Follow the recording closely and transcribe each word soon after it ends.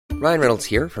Ryan Reynolds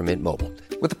here from Mint Mobile.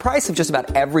 With the price of just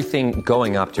about everything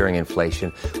going up during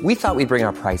inflation, we thought we'd bring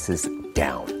our prices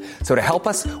down. So to help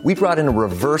us, we brought in a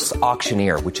reverse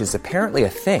auctioneer, which is apparently a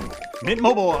thing. Mint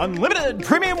Mobile Unlimited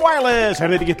Premium Wireless. How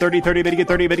to get 30, 30, bit to get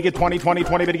 30, bit to get 20, 20,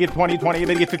 20, bit to get 20, 20,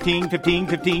 bit to get 15, 15,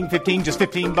 15, 15, just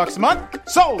 $15 a month?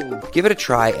 Sold! Give it a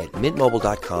try at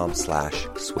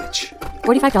mintmobile.com/switch.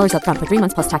 $45 up front for 3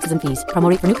 months plus taxes and fees. Promo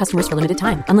rate for new customers for limited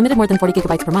time. Unlimited more than 40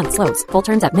 gigabytes per month. Slows full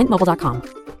terms at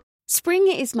mintmobile.com. Spring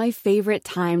is my favorite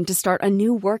time to start a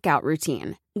new workout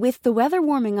routine. With the weather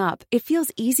warming up, it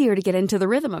feels easier to get into the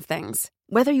rhythm of things.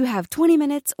 Whether you have 20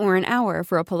 minutes or an hour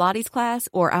for a Pilates class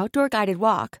or outdoor guided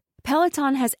walk,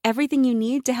 Peloton has everything you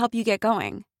need to help you get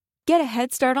going. Get a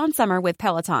head start on summer with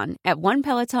Peloton at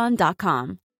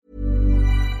onepeloton.com.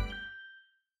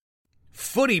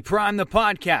 Footy Prime, the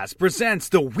podcast, presents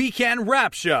the Weekend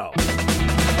Wrap Show.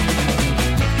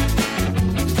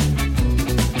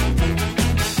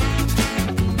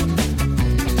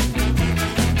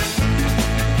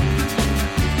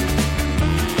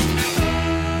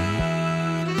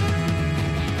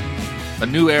 A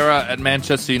new era at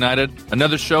Manchester United.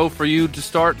 Another show for you to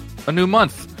start a new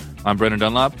month. I'm Brendan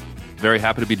Dunlop. Very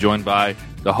happy to be joined by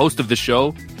the host of the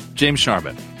show, James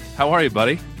Sharman. How are you,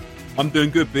 buddy? I'm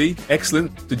doing good, B.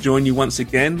 Excellent to join you once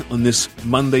again on this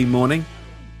Monday morning.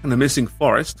 And I'm missing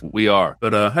Forrest. We are.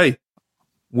 But hey,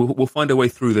 we'll find our way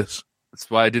through this. That's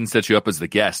why I didn't set you up as the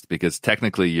guest, because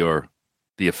technically you're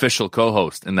the official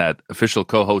co-host in that official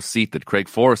co-host seat that Craig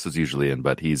Forrest is usually in,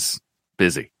 but he's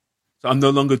busy. So I'm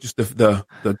no longer just the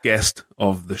guest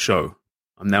of the show.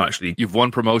 I'm now actually... You've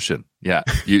won promotion. Yeah.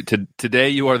 Today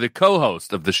you are the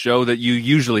co-host of the show that you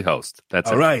usually host. That's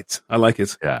all right. I like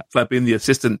it. Yeah. It's like being the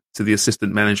assistant to the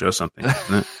assistant manager or something.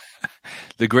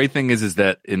 The great thing is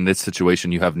that in this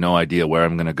situation, you have no idea where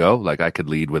I'm going to go. Like, I could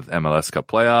lead with MLS Cup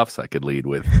playoffs. I could lead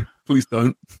with... Please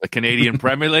don't. The Canadian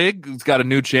Premier League. It's got a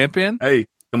new champion. Hey,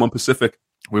 come on, Pacific.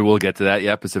 We will get to that.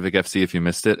 Yeah, Pacific FC, if you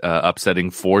missed it.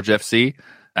 Upsetting Forge FC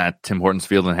at Tim Hortons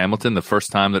Field in Hamilton. The first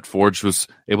time that Forge was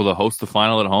able to host the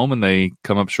final at home, and they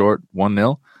come up short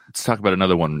 1-0. Let's talk about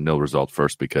another 1-0 result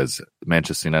first, because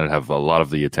Manchester United have a lot of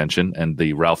the attention, and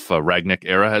the Ralf Rangnick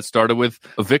era has started with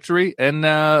a victory. And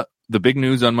the big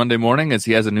news on Monday morning is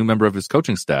he has a new member of his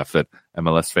coaching staff that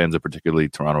MLS fans, and particularly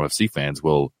Toronto FC fans,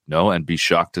 will know and be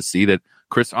shocked to see that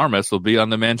Chris Armas will be on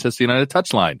the Manchester United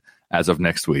touchline as of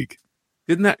next week.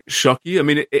 Didn't that shock you? I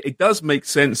mean, it does make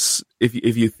sense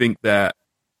if you think that,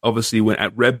 obviously, when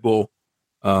at Red Bull,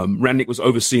 Rangnick was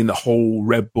overseeing the whole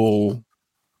Red Bull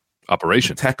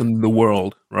operation, attacking the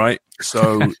world, right?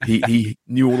 So he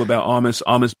knew all about Armas.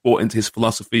 Armas bought into his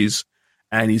philosophies,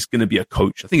 and he's going to be a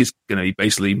coach. I think he's going to be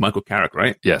basically Michael Carrick,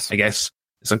 right? Yes. I guess,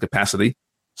 in some capacity.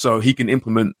 So he can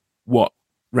implement what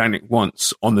Rangnick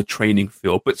wants on the training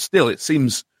field. But still, it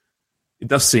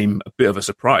does seem a bit of a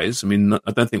surprise. I mean,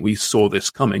 I don't think we saw this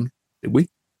coming, did we?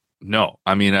 No.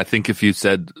 I mean, I think if you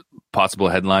said possible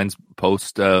headlines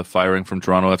post firing from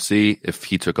Toronto FC, if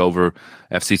he took over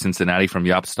FC Cincinnati from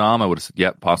Jaap Stam, I would have said,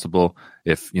 yeah, possible.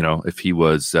 If he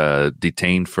was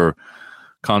detained for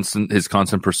his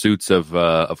constant pursuits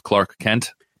of Clark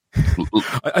Kent.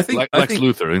 I think Lex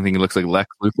Luthor. I think he looks like Lex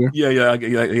Luthor. Yeah, I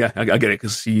get it,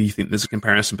 because you think there's a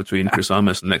comparison between Chris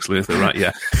Armas and Lex Luthor, right?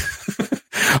 Yeah.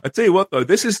 I tell you what, though, I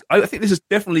think this is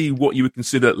definitely what you would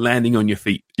consider landing on your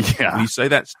feet. Yeah. Would you say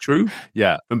that's true?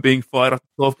 Yeah. From being fired after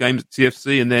 12 games at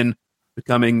TFC and then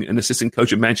becoming an assistant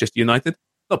coach at Manchester United?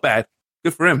 Not bad.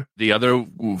 Good for him. The other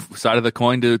side of the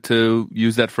coin to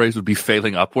use that phrase would be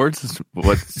failing upwards, is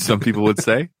what some people would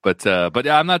say. But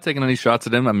yeah, I'm not taking any shots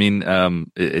at him. I mean,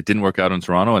 it didn't work out in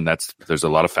Toronto, and there's a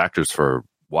lot of factors for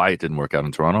why it didn't work out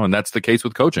in Toronto, and that's the case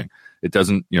with coaching. It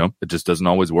doesn't, it just doesn't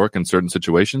always work in certain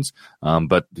situations.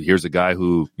 But here's a guy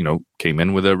who, came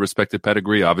in with a respected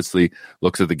pedigree, obviously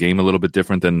looks at the game a little bit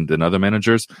different than other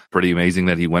managers. Pretty amazing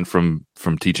that he went from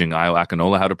teaching Ayo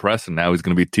Akinola how to press, and now he's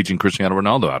going to be teaching Cristiano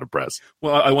Ronaldo how to press.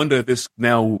 Well, I wonder if this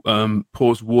now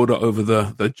pours water over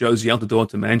the Josie Altidore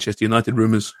to Manchester United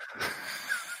rumors,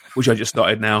 which I just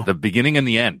started now. The beginning and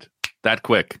the end, that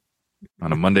quick,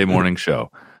 on a Monday morning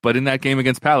show. But in that game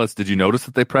against Palace, did you notice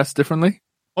that they pressed differently?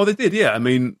 Oh, they did, yeah. I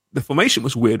mean, the formation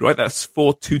was weird, right? That's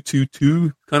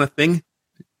 4-2-2-2 kind of thing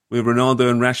with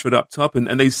Ronaldo and Rashford up top. And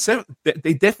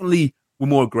they definitely were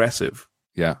more aggressive.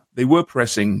 Yeah. They were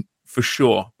pressing for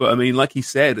sure. But, I mean, like he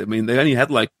said, they only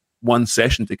had like one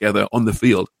session together on the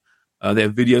field. They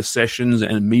have video sessions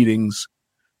and meetings.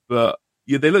 But,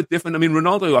 yeah, they look different. I mean,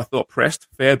 Ronaldo, I thought, pressed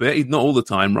a fair bit. He's not all the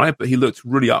time, right? But he looked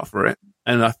really up for it.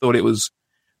 And I thought it was,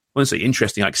 I wouldn't say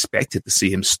interesting. I expected to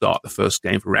see him start the first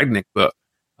game for Rangnick, but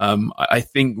I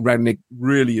think Rangnick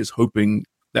really is hoping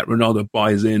that Ronaldo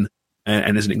buys in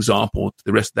and is an example to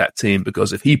the rest of that team,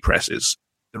 because if he presses,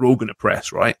 they're all going to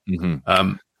press, right?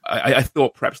 Mm-hmm. I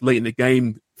thought perhaps late in the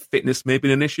game, fitness may have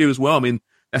been an issue as well. I mean,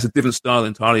 that's a different style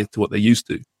entirely to what they're used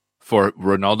to. For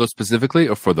Ronaldo specifically,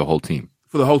 or for the whole team?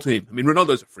 For the whole team. I mean,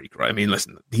 Ronaldo's a freak, right? I mean,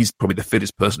 listen, he's probably the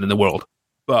fittest person in the world.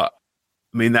 But,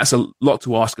 I mean, that's a lot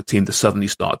to ask a team to suddenly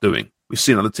start doing. We've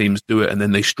seen other teams do it, and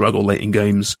then they struggle late in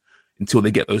games until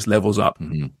they get those levels up.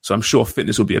 Mm-hmm. So I'm sure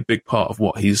fitness will be a big part of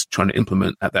what he's trying to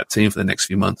implement at that team for the next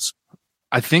few months.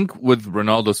 I think with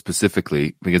Ronaldo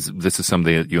specifically, because this is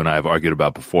something that you and I have argued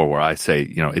about before, where I say,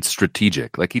 it's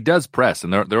strategic. Like, he does press,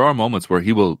 and there are moments where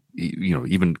he will,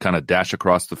 even kind of dash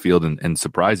across the field and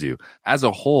surprise you. As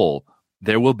a whole,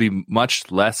 there will be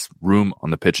much less room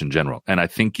on the pitch in general. And I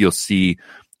think you'll see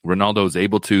Ronaldo is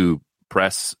able to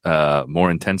press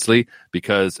more intensely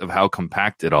because of how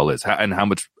compact it all is, and how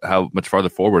much farther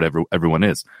forward everyone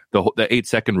is. The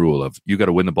 8-second rule of you got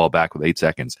to win the ball back with 8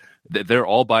 seconds. They're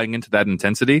all buying into that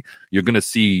intensity. You're going to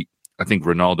see, I think,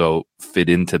 Ronaldo fit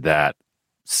into that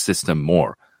system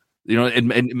more.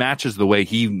 It matches the way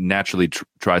he naturally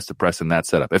tries to press in that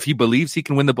setup. If he believes he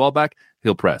can win the ball back,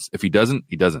 he'll press. If he doesn't,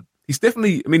 he doesn't. He's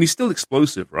definitely, he's still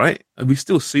explosive, right? And we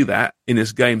still see that in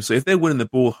his game. So if they're winning the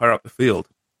ball higher up the field,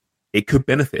 it could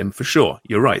benefit him for sure.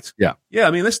 You're right. Yeah. Yeah.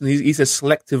 Listen, he's a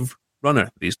selective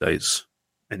runner these days,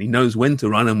 and he knows when to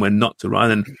run and when not to run.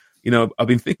 And, I've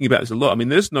been thinking about this a lot.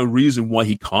 There's no reason why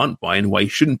he can't buy in, why he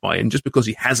shouldn't buy in, just because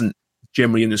he hasn't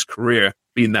generally in his career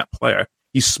been that player.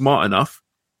 He's smart enough.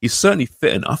 He's certainly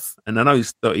fit enough. And I know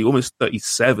he's almost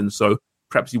 37. So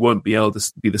perhaps he won't be able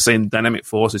to be the same dynamic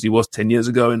force as he was 10 years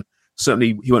ago. And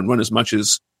certainly he won't run as much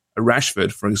as a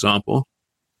Rashford, for example.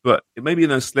 But maybe in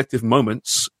those selective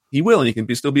moments, he will, and he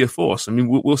can still be a force.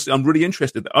 We'll see. I'm really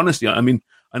interested. Honestly, I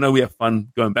know we have fun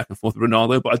going back and forth with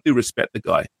Ronaldo, but I do respect the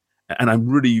guy. And I'm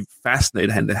really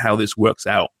fascinated into how this works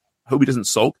out. I hope he doesn't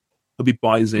sulk. I hope he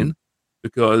buys in.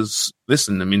 Because,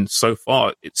 listen, so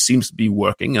far it seems to be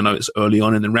working. I know it's early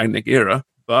on in the Rangnick era,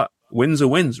 but wins are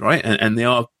wins, right? And they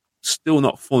are still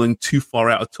not falling too far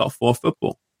out of top 4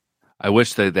 football. I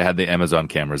wish they had the Amazon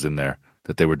cameras in there,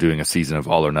 that they were doing a season of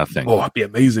All or Nothing. Oh, it'd be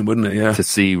amazing, wouldn't it? Yeah. To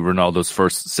see Ronaldo's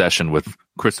first session with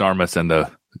Chris Armas and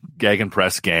the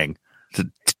Gegenpress gang to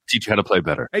teach you how to play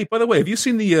better. Hey, by the way, have you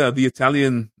seen the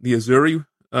Italian, the Azzurri?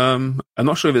 I'm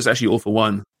not sure if it's actually all for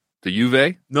one. The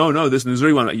Juve? No, there's an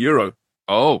Azzurri one at Euro.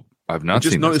 Oh, I've not seen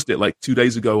I just noticed it like 2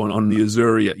 days ago on the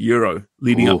Azzurri at Euro,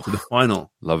 leading up to the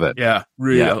final. Love it. Yeah,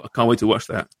 really. Yeah. I can't wait to watch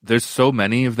that. There's so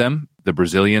many of them. The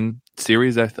Brazilian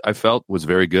series, I felt, was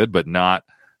very good, but not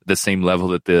the same level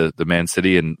that the Man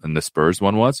City and the Spurs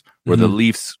one was, where the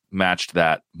Leafs matched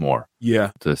that more.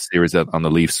 Yeah. The series on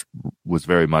the Leafs was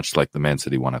very much like the Man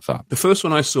City one, I thought. The first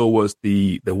one I saw was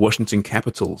the Washington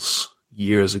Capitals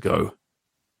years ago.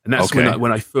 And that's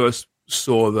when I first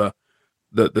saw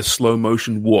the slow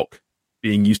motion walk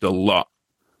being used a lot.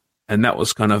 And that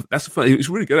was it was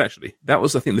really good, actually. That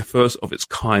was, I think, the first of its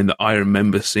kind that I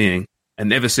remember seeing.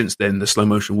 And ever since then, the slow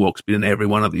motion walk's been in every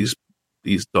one of these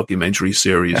documentary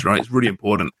series, right? It's really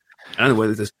important. I don't know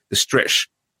whether to stretch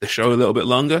the show a little bit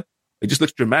longer. It just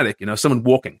looks dramatic. Someone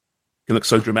walking can look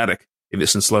so dramatic if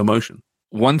it's in slow motion.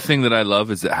 One thing that I love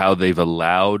is that how they've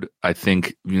allowed, I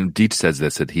think, Deitch says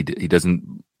this, that he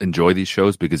doesn't enjoy these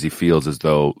shows because he feels as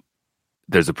though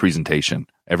there's a presentation.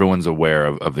 Everyone's aware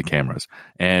of the cameras.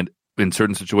 And in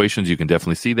certain situations, you can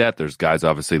definitely see that. There's guys,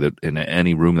 obviously, that in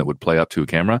any room that would play up to a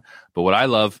camera. But what I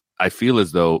love, I feel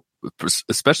as though,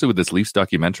 especially with this Leafs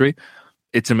documentary,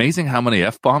 it's amazing how many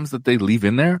F-bombs that they leave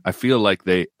in there. I feel like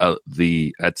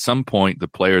at some point, the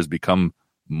players become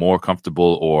more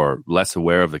comfortable or less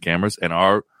aware of the cameras and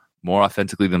are more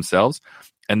authentically themselves.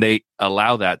 And they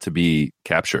allow that to be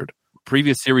captured.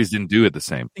 Previous series didn't do it the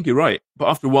same. I think you're right. But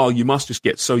after a while, you must just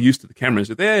get so used to the cameras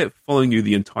that they're following you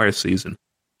the entire season.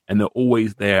 And they're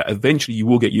always there. Eventually, you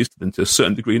will get used to them to a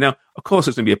certain degree. Now, of course,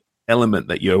 there's going to be an element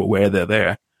that you're aware they're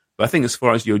there. But I think as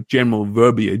far as your general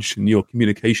verbiage and your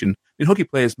communication, hockey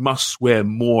players must swear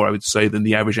more, I would say, than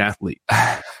the average athlete.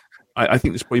 I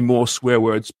think there's probably more swear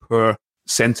words per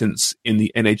sentence in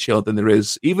the NHL than there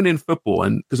is even in football.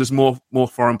 And because there's more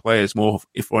foreign players, more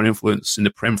foreign influence in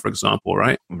the Prem, for example,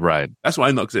 right? Right. That's why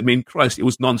I know, because Christ, it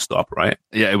was nonstop, right?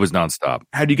 Yeah, it was nonstop.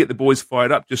 How do you get the boys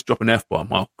fired up? Just drop an F-bomb.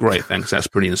 Oh, great. Thanks. That's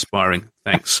pretty inspiring.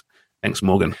 Thanks,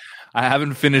 Morgan. I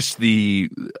haven't finished the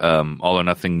All or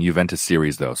Nothing Juventus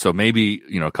series, though. So maybe,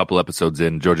 a couple episodes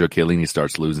in, Giorgio Chiellini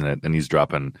starts losing it, and he's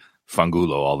dropping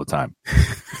Fangulo all the time.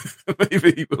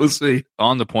 Maybe we'll see.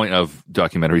 On the point of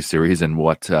documentary series and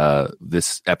what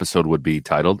this episode would be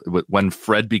titled, when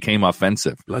Fred became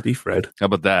offensive. Bloody Fred. How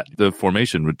about that? The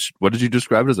formation, which, what did you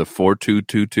describe it as, a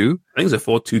 4-2-2-2? I think it's a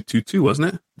 4-2-2-2,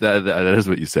 wasn't it? That is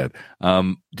what you said.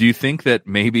 Do you think that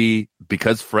maybe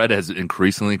because Fred has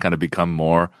increasingly kind of become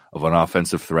more of an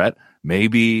offensive threat,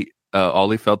 maybe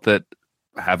Ollie felt that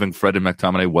having Fred and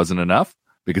McTominay wasn't enough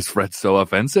because Fred's so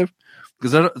offensive?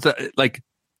 Because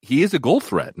he is a goal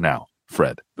threat now,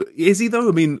 Fred. But is he though?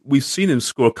 I mean, we've seen him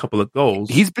score a couple of goals.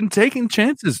 He's been taking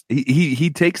chances. He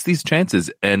takes these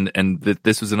chances, and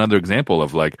this was another example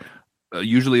of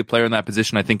usually a player in that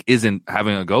position I think isn't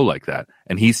having a go like that,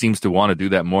 and he seems to want to do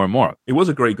that more and more. It was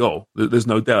a great goal. There's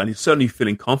no doubt, and he's certainly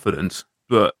feeling confident.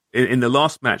 But in the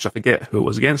last match, I forget who it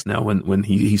was against now when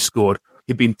he scored.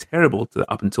 He'd been terrible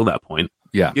up until that point.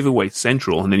 Yeah, give away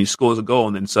central, and then he scores a goal,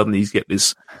 and then suddenly he's get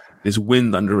this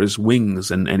wind under his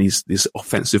wings, and he's this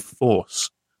offensive force.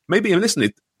 Maybe, and listen,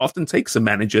 it often takes a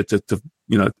manager to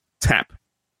tap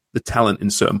the talent in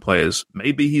certain players.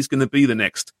 Maybe he's going to be the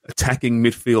next attacking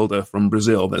midfielder from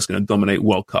Brazil that's going to dominate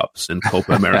World Cups and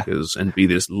Copa Americas and be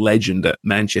this legend at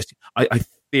Manchester. I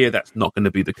fear that's not going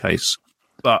to be the case,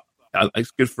 but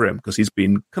it's good for him because he's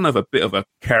been kind of a bit of a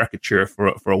caricature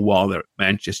for a while there at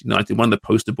Manchester United. One of the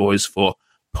poster boys for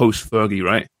post-Fergie,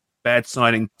 right? Bad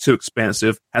signing, too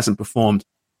expensive, hasn't performed.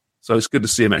 So it's good to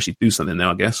see him actually do something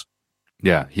now, I guess.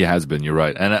 Yeah, he has been. You're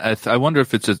right. And I wonder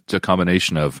if it's a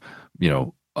combination of,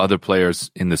 other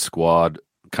players in the squad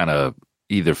kind of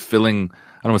either filling,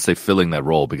 I don't want to say filling that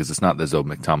role because it's not as though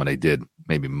McTominay did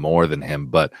maybe more than him,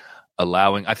 but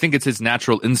allowing, I think it's his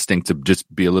natural instinct to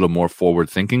just be a little more forward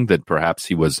thinking that perhaps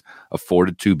he was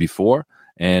afforded to before.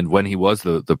 And when he was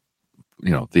the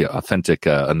authentic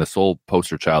and the sole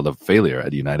poster child of failure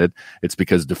at United, it's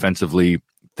because defensively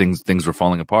things were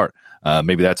falling apart.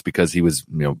 Maybe that's because he was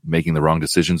making the wrong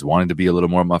decisions, wanting to be a little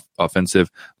more offensive,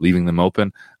 leaving them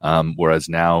open. Whereas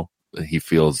now he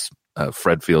feels,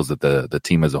 Fred feels that the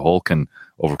team as a whole can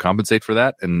overcompensate for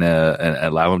that and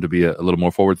allow him to be a little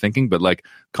more forward thinking. But like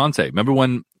Conte, remember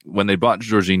when they bought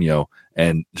Jorginho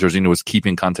and Jorginho was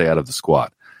keeping Conte out of the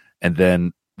squad, and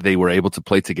then they were able to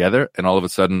play together, and all of a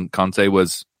sudden Conte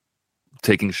was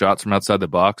taking shots from outside the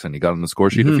box and he got on the score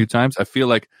sheet a few times. I feel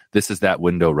like this is that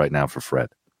window right now for Fred.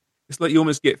 It's like you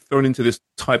almost get thrown into this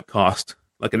typecast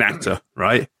like an actor,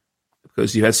 right?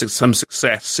 Because you had some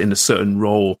success in a certain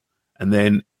role, and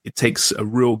then it takes a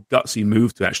real gutsy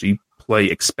move to actually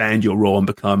expand your role and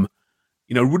become,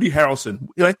 Woody Harrelson.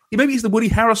 Maybe he's the Woody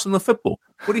Harrelson of football.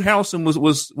 Woody Harrelson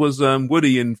was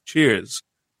Woody in Cheers,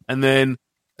 and then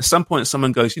at some point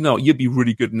someone goes, you'd be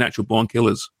really good in Natural Born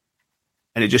Killers,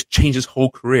 and it just changes his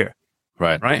whole career.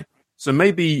 Right. So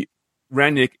maybe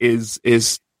Rangnick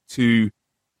is to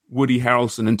Woody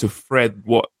Harrelson and to Fred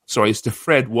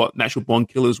what Natural Born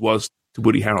Killers was to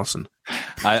Woody Harrelson.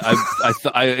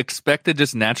 I expected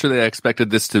just naturally. I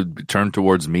expected this to turn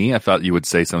towards me. I thought you would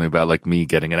say something about like me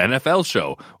getting an NFL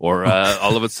show, or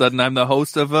all of a sudden I'm the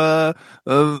host of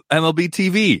MLB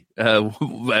TV.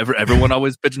 Everyone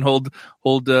always pigeonholed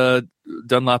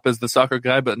Dunlop as the soccer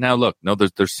guy, but now look, no,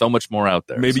 there's so much more out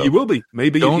there. Maybe so you will be.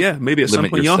 Maybe at some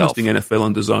point you're hosting NFL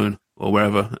on DAZN or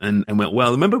wherever, and went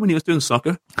well. Remember when he was doing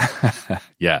soccer?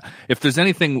 Yeah. If there's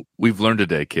anything we've learned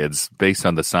today, kids, based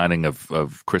on the signing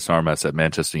of Chris Armas at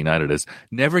Manchester United, is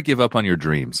never give up on your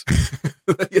dreams.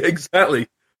 Yeah, exactly.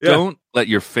 Yeah. Don't let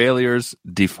your failures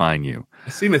define you. I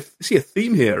see a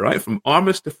theme here, right? From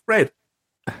Armas to Fred.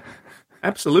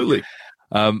 Absolutely.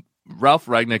 Ralf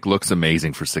Rangnick looks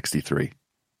amazing for 63.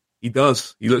 He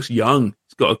does. He looks young.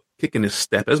 He's got a kick in his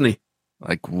step, hasn't he?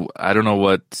 Like, I don't know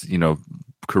what,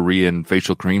 Korean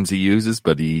facial creams he uses,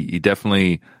 but he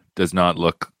definitely does not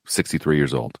look 63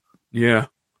 years old. Yeah.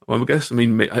 Well,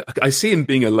 I see him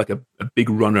being a big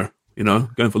runner,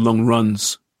 going for long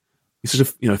runs. He's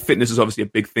such a, fitness is obviously a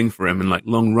big thing for him, and like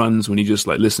long runs when he just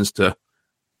like listens to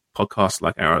podcasts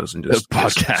like ours and just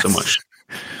podcasts so much.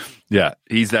 Yeah,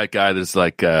 he's that guy that's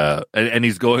like, and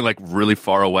he's going like really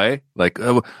far away. Like,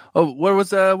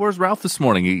 where's Ralph this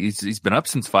morning? He's been up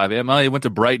since 5 a.m. Oh, he went to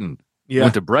Brighton. Yeah.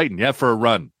 Went to Brighton, for a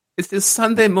run. It's this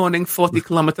Sunday morning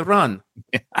 40-kilometer run.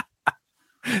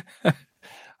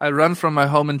 I run from my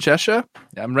home in Cheshire.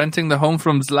 I'm renting the home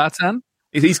from Zlatan.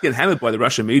 He's getting hammered by the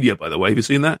Russian media, by the way. Have you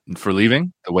seen that? For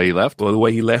leaving, the way he left? Well, the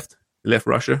way he left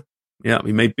Russia. Yeah,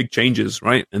 he made big changes,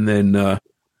 right? And then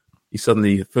he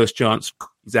suddenly, first chance,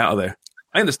 he's out of there.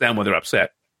 I understand why they're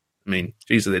upset. I mean,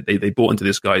 Jesus, they bought into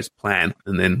this guy's plan,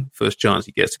 and then first chance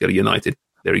he gets to go to United,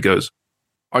 there he goes.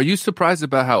 Are you surprised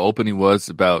about how open he was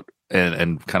about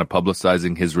and kind of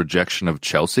publicizing his rejection of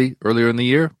Chelsea earlier in the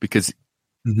year, because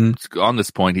on this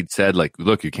point he'd said, like,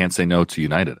 look, you can't say no to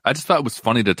United. I just thought it was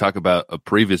funny to talk about a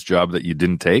previous job that you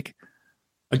didn't take.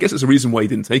 I guess it's a reason why he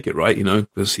didn't take it, right?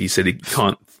 Because he said he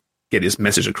can't get his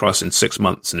message across in 6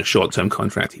 months in a short-term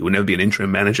contract. He will never be an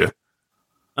interim manager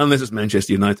unless it's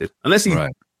Manchester United. Unless he,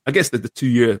 right. I guess that the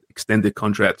 2-year extended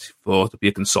contract to be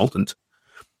a consultant,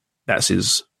 that's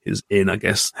his in, I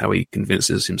guess, how he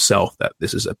convinces himself that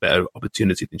this is a better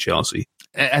opportunity than Chelsea.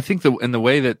 I think in the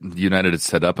way that United is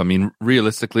set up, I mean,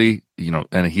 realistically,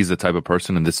 and he's the type of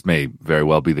person, and this may very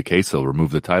well be the case, he'll remove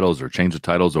the titles or change the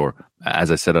titles, or, as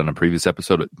I said on a previous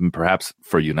episode, perhaps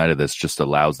for United, this just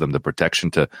allows them the protection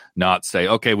to not say,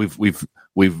 okay,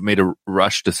 we've made a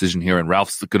rush decision here, and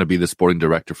Ralph's going to be the sporting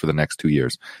director for the next 2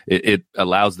 years. It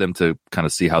allows them to kind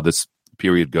of see how this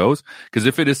period goes, because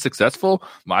if it is successful,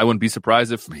 I wouldn't be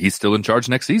surprised if he's still in charge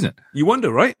next season. You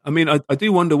wonder, right? I mean, I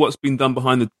do wonder what's been done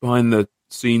behind the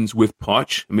scenes with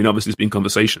Poch. I mean, obviously there's been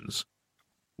conversations,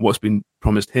 what's been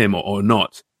promised him or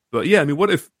not. But yeah, I mean, what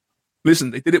if,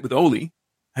 listen, they did it with Ole,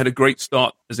 had a great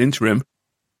start as interim,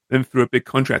 then threw a big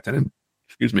contract at him,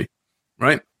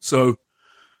 right? So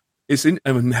have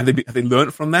they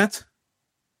learned from that?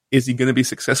 Is he going to be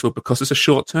successful because it's a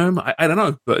short term? I don't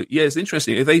know. But yeah, it's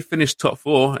interesting. If they finish top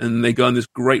 4 and they go on this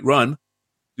great run,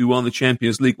 do well in the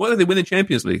Champions League, what if they win the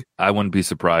Champions League? I wouldn't be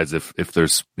surprised if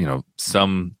there's,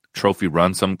 some trophy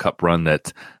run, some cup run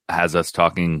that has us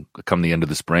talking come the end of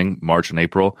the spring, March and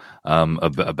April,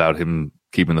 about him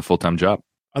keeping the full-time job.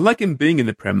 I like him being in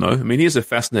the Prem, though. I mean, he is a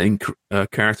fascinating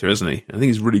character, isn't he? I think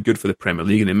he's really good for the Premier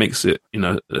League, and it makes it,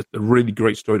 a really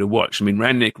great story to watch. I mean,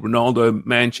 Rangnick, Ronaldo,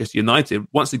 Manchester United,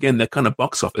 once again, they're kind of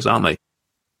box office, aren't they?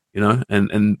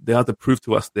 And they have to prove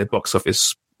to us their box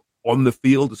office on the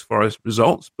field as far as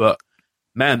results. But,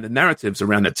 man, the narratives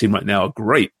around that team right now are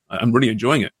great. I'm really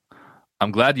enjoying it.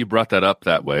 I'm glad you brought that up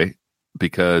that way,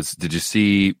 because did you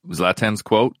see Zlatan's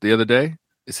quote the other day?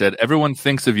 He said, everyone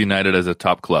thinks of United as a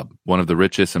top club, one of the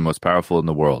richest and most powerful in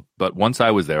the world. But once I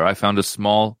was there, I found a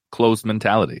small, closed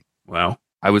mentality. Wow.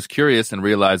 I was curious and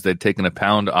realized they'd taken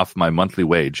 £1 off my monthly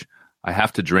wage. I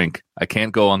have to drink. I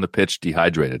can't go on the pitch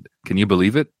dehydrated. Can you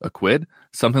believe it? A quid?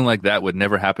 Something like that would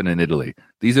never happen in Italy.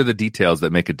 These are the details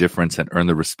that make a difference and earn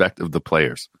the respect of the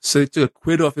players. So he took a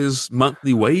quid off his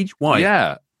monthly wage? Why?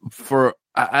 Yeah.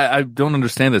 I don't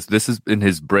understand this. This is in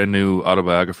his brand new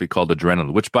autobiography called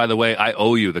Adrenaline, which, by the way, I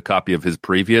owe you the copy of his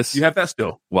previous. You have that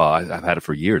still? Well, I've had it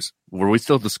for years. Were we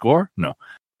still at the score? No.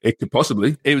 It could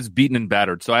possibly. It was beaten and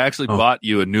battered. So I actually bought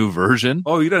you a new version.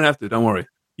 Oh, you don't have to. Don't worry.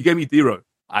 You gave me D-Ro.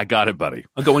 I got it, buddy.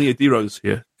 I got one of your D-Ros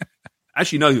here.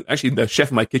 Actually, no. Actually, the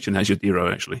chef in my kitchen has your D-Ro,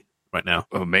 actually. Right now.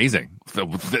 Amazing.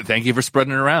 Thank you for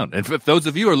spreading it around. And if those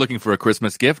of you are looking for a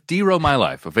Christmas gift, D-Ro My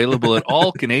Life, available at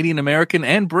all Canadian, American,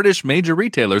 and British major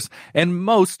retailers and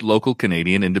most local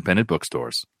Canadian independent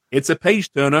bookstores. It's a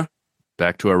page turner.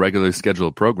 Back to our regularly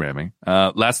scheduled programming.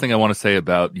 Last thing I want to say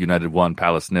about United 1,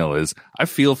 Palace 0 is I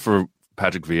feel for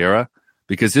Patrick Vieira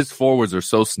because his forwards are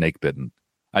so snake-bitten.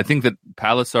 I think that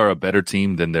Palace are a better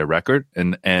team than their record.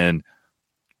 And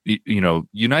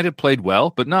United played well,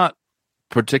 but not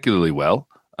particularly well.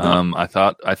 I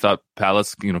thought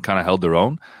Palace, kind of held their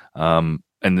own,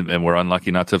 and were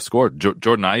unlucky not to have scored.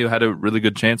 Jordan Ayew had a really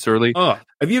good chance early. Oh,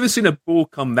 have you ever seen a ball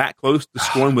come that close to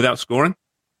scoring without scoring?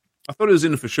 I thought it was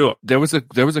in for sure. There was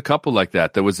a couple like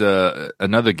that. There was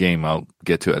another game I'll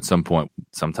get to at some point.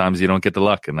 Sometimes you don't get the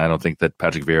luck, and I don't think that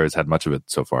Patrick Vieira has had much of it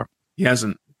so far. He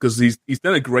hasn't, because he's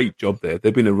done a great job there.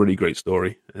 They've been a really great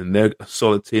story, and they're a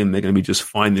solid team. They're going to be just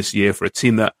fine this year for a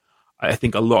team that I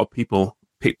think a lot of people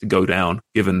picked to go down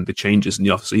given the changes in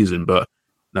the off season, but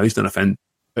no, he's done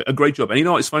a great job. And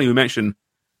it's funny, we mentioned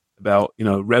about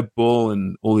Red Bull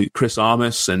and all the Chris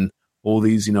Armas and all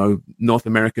these North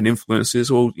American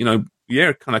influences. Well,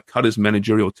 Vieira kind of cut his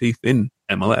managerial teeth in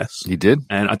MLS. He did,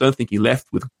 and I don't think he left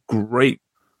with great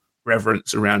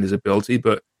reverence around his ability,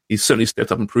 but he's certainly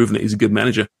stepped up and proven that he's a good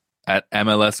manager. At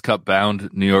MLS Cup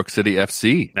bound New York City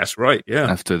FC. That's right, yeah.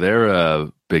 After their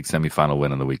big semifinal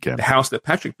win on the weekend. The house that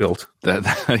Patrick built.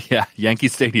 Yeah, Yankee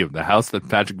Stadium, the house that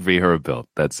Patrick Vieira built.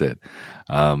 That's it.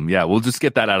 We'll just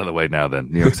get that out of the way now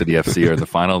then. New York City FC are in the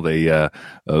final. They a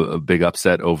big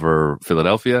upset over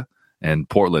Philadelphia, and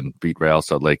Portland beat Real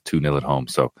Salt Lake 2-0 at home.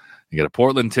 So you get a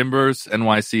Portland Timbers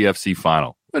NYC FC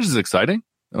final, which is exciting.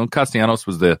 Castellanos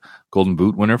was the Golden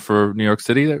Boot winner for New York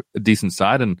City. They're a decent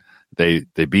side, and they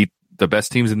beat the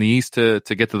best teams in the East to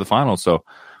get to the final. So,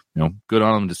 good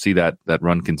on them to see that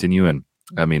run continue. And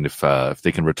I mean, if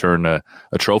they can return a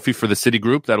trophy for the City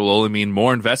Group, that will only mean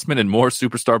more investment and more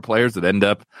superstar players that end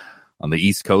up on the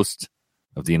East Coast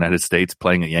of the United States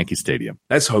playing at Yankee Stadium.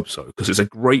 Let's hope so, because it's a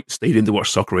great stadium to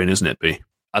watch soccer in, isn't it, B?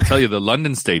 I'll tell you, the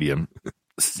London Stadium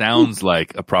sounds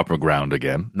like a proper ground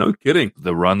again. No kidding.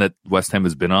 The run that West Ham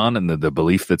has been on and the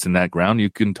belief that's in that ground, you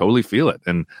can totally feel it.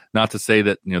 And not to say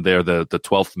that they're the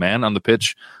 12th man on the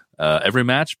pitch every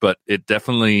match, but it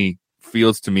definitely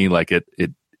feels to me like it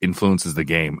influences the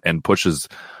game and pushes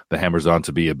the Hammers on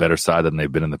to be a better side than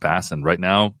they've been in the past. And right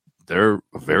now, they're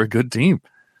a very good team.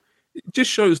 It just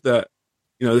shows that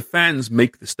the fans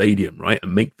make the stadium, right,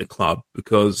 and make the club,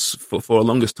 because for the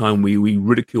longest time we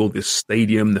ridiculed this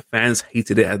stadium. The fans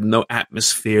hated it, had no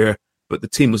atmosphere, but the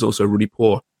team was also really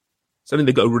poor.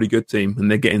 Suddenly they got a really good team,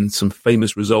 and they're getting some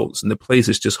famous results, and the place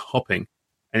is just hopping,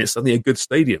 and it's suddenly a good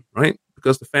stadium, right,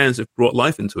 because the fans have brought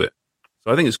life into it.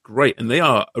 So I think it's great, and they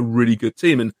are a really good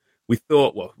team. And we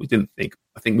thought, well, we didn't think.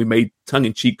 I think we made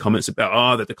tongue-in-cheek comments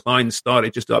about, the decline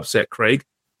started just to upset Craig,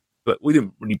 but we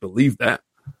didn't really believe that.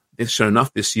 They've shown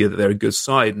enough this year that they're a good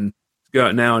side, and to go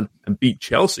out now and beat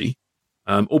Chelsea,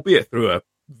 albeit through a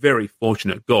very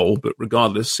fortunate goal, but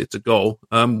regardless, it's a goal.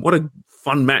 What a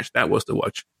fun match that was to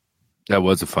watch. That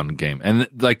was a fun game. And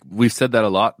like we've said that a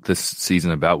lot this season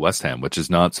about West Ham, which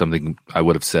is not something I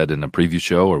would have said in a preview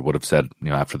show or would have said,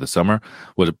 after the summer.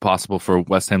 Was it possible for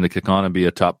West Ham to kick on and be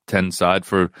a top 10 side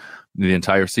for the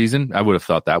entire season? I would have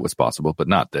thought that was possible, but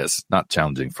not this, not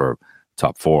challenging for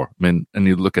top 4. I mean, and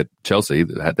you look at Chelsea,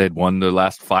 they'd won the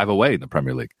last 5 away in the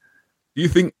Premier League. Do you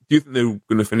think they're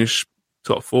going to finish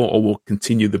top 4, or will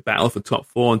continue the battle for top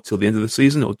 4 until the end of the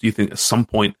season? Or do you think at some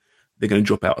point they're going to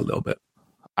drop out a little bit?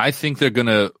 I think they're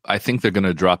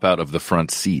gonna drop out of the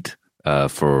front seat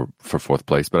for 4th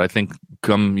place. But I think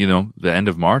come the end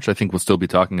of March, I think we'll still be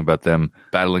talking about them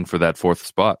battling for that 4th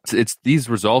spot. It's these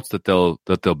results that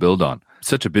they'll build on.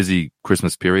 Such a busy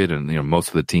Christmas period, and most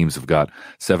of the teams have got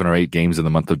 7 or 8 games in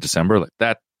the month of December. Like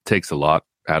that takes a lot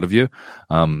out of you.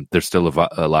 They're still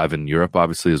alive in Europe,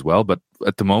 obviously, as well. But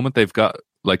at the moment, they've got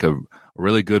like a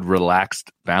really good, relaxed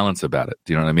balance about it.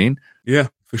 Do you know what I mean? Yeah,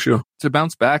 for sure. To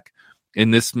bounce back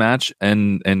in this match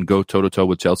and go toe-to-toe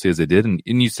with Chelsea as they did. And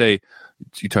you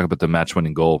talk about the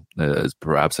match-winning goal as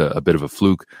perhaps a bit of a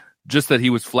fluke. Just that he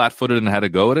was flat-footed and had a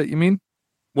go at it, you mean?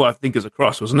 Well, I think it's a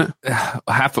cross, wasn't it?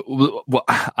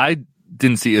 I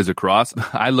didn't see it as a cross.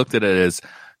 I looked at it as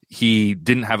he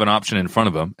didn't have an option in front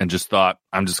of him and just thought,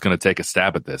 I'm just going to take a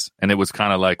stab at this. And it was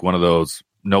kind of like one of those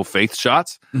no faith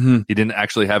shots. Mm-hmm. He didn't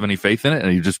actually have any faith in it,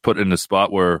 and he just put it in a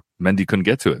spot where Mendy couldn't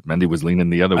get to it. Mendy was leaning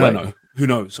the other way. I don't know. Who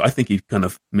knows? I think he kind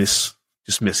of just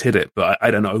mishit it, but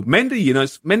I don't know. Mendy,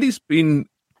 Mendy's been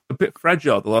a bit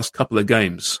fragile the last couple of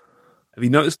games. Have you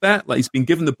noticed that? Like, he's been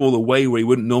giving the ball away where he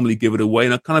wouldn't normally give it away,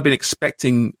 and I've kind of been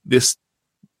expecting this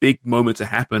big moment to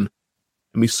happen,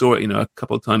 and we saw it, a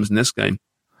couple of times in this game,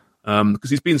 because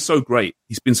he's been so great.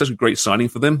 He's been such a great signing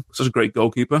for them, such a great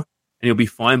goalkeeper, and he'll be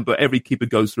fine. But every keeper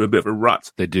goes through a bit of a rut.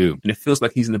 They do, and it feels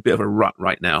like he's in a bit of a rut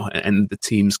right now, and the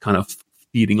team's kind of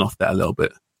feeding off that a little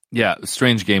bit. Yeah,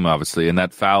 strange game, obviously, and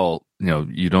that foul.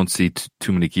 You don't see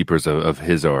too many keepers of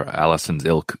his or Allison's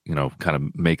ilk, kind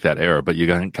of make that error, but you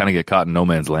kind of get caught in no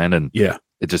man's land, and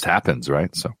it just happens,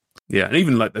 right? So yeah, and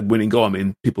even like the winning goal. I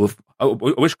mean, I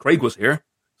wish Craig was here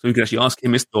so we could actually ask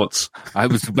him his thoughts. I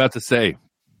was about to say,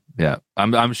 yeah,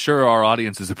 I'm sure our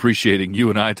audience is appreciating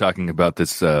you and I talking about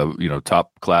this,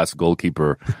 top class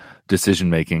goalkeeper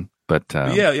decision making. But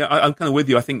yeah, I'm kind of with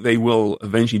you. I think they will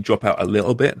eventually drop out a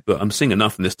little bit, but I'm seeing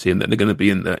enough in this team that they're going to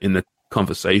be in the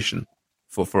conversation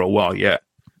for a while yet.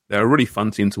 They're a really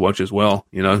fun team to watch as well.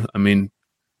 I mean,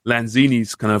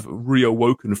 Lanzini's kind of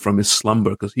reawoken from his slumber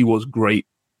because he was great.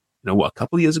 A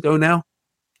couple of years ago now,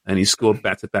 and he's scored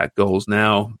back-to-back goals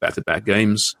now, back-to-back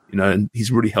games. And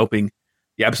he's really helping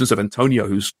the absence of Antonio,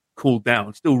 who's cooled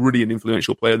down. Still really an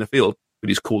influential player in the field, but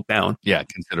he's cooled down. Yeah,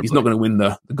 considerably. He's not going to win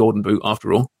the Golden Boot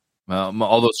after all.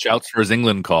 All those shouts for his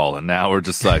England call, and now we're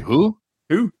just like, who?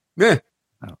 Who? Yeah.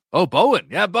 Oh, Bowen.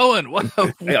 Yeah, Bowen.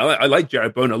 Hey, I like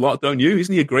Jared Bowen a lot, don't you?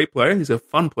 Isn't he a great player? He's a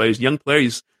fun player. He's a young player.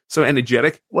 He's so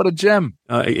energetic. What a gem.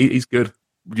 He's good.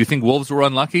 Do you think Wolves were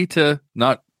unlucky to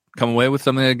not come away with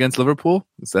something against Liverpool?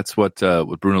 That's what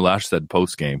Bruno Lage said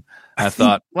post-game. I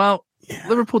thought,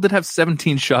 Liverpool did have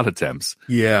 17 shot attempts.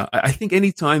 Yeah, I think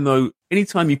anytime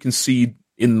you concede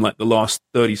in like the last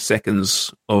 30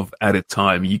 seconds of added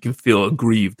time, you can feel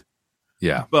aggrieved.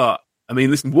 Yeah. But, I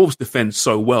mean, listen, Wolves defend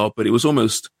so well, but it was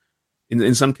almost,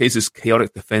 in some cases,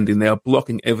 chaotic defending. They are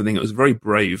blocking everything. It was very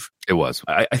brave. It was.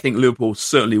 I think Liverpool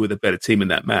certainly were the better team in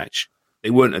that match.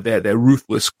 They weren't their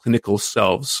ruthless, clinical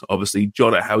selves. Obviously,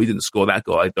 Jota, how he didn't score that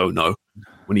goal, I don't know.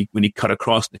 When he cut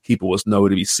across, the keeper was nowhere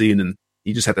to be seen, and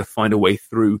he just had to find a way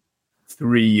through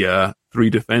three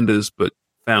defenders, but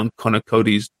found Connor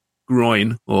Cody's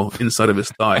groin or inside of his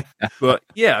thigh. But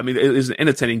yeah, I mean, it was an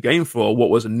entertaining game for what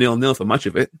was a 0-0 for much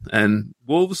of it. And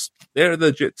Wolves, they're a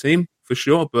legit team for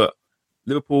sure. But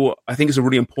Liverpool, I think it's a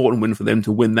really important win for them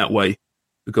to win that way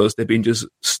because they've been just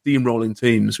steamrolling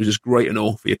teams, which is great and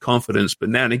all for your confidence. But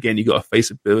now and again, you got to face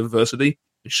a bit of adversity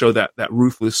and show that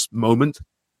ruthless moment,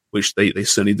 which they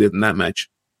certainly did in that match.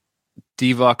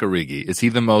 Divock Origi, is he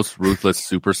the most ruthless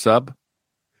super sub?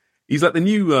 He's like the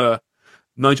new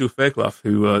David Fairclough,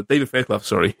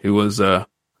 who was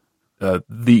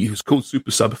who's called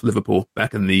super sub for Liverpool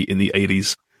back in the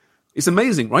 80s. It's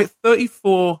amazing, right?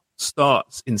 34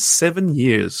 starts in 7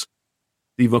 years,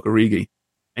 Divock Origi,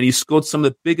 and he scored some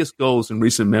of the biggest goals in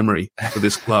recent memory for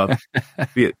this club.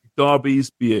 Be it derbies,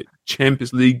 be it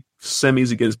Champions League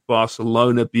semis against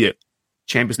Barcelona, be it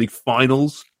Champions League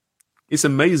finals. It's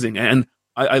amazing, and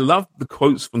I love the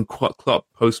quotes from Klopp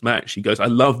post-match. He goes, "I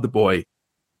love the boy."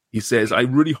 He says, "I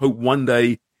really hope one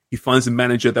day he finds a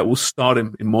manager that will start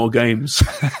him in more games."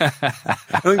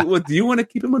 I think, well, do you want to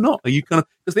keep him or not? Are you kind of,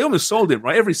 because they almost sold him,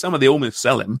 right? Every summer they almost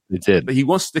sell him. They did, but he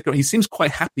wants to stick around. He seems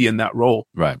quite happy in that role,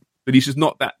 right? But he's just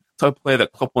not that type of player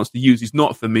that Klopp wants to use. He's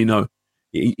not Firmino.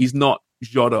 He's not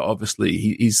Jota. Obviously,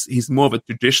 he's more of a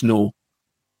traditional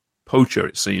poacher,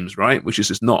 it seems, right? Which is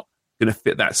just not going to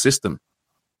fit that system.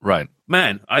 Right.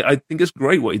 Man, I think it's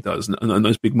great what he does in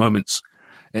those big moments.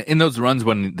 In those runs,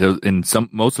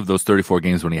 most of those 34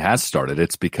 games when he has started,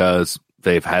 it's because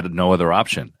they've had no other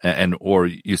option, or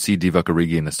you see Divock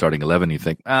Origi in the starting 11, you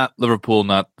think, Liverpool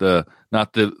not the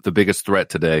biggest threat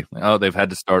today. Oh, they've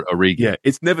had to start Origi. Yeah,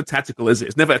 it's never tactical, is it?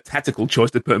 It's never a tactical choice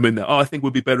to put him in there. Oh, I think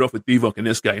we'd be better off with Divock in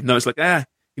this game. No, it's like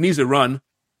he needs a run.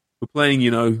 We're playing,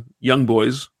 young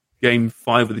boys. Game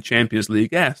 5 of the Champions League.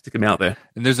 Yeah, stick him out there.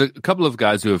 And there's a couple of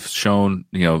guys who have shown,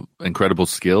 incredible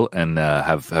skill and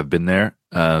have been there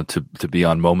to be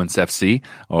on Moments FC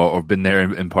or been there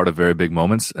in part of very big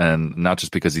moments. And not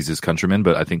just because he's his countryman,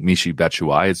 but I think Michy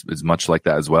Batshuayi is much like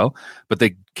that as well. But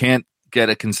they can't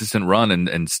get a consistent run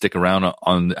and stick around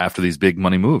on after these big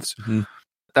money moves. Mm-hmm.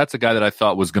 That's a guy that I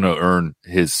thought was going to earn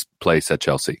his place at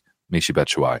Chelsea. Michy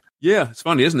Batshuayi. Yeah, it's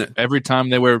funny, isn't it? Every time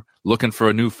they were looking for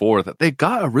a new fourth, they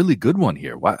got a really good one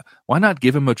here. Why not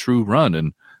give him a true run?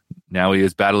 And now he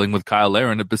is battling with Kyle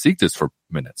Larin at Besiktas for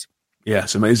minutes. Yeah,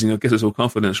 it's amazing. I guess it's all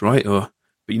confidence, right? But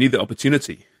you need the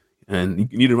opportunity, and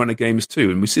you need to run of games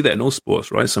too. And we see that in all sports,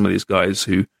 right? Some of these guys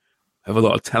who have a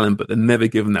lot of talent, but they're never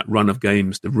given that run of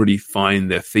games to really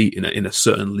find their feet in a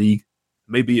certain league.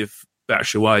 Maybe if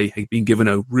Batshuayi had been given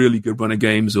a really good run of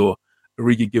games, or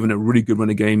Origi given a really good run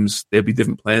of games, there'd be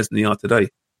different players than they are today.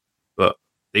 But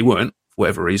they weren't, for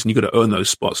whatever reason. You got to earn those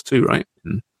spots too, right?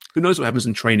 And who knows what happens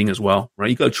in training as well, right?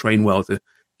 You got to train well to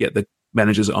get the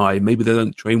manager's eye. Maybe they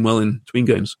don't train well in between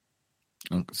games.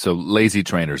 So lazy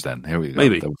trainers then. Here we go.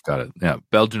 Maybe. We've got it. Yeah.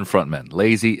 Belgian frontmen,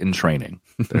 lazy in training.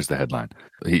 There's the headline.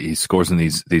 He scores in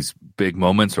these big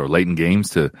moments or late in games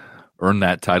to earn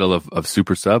that title of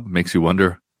super sub. Makes you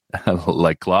wonder,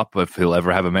 like Klopp, if he'll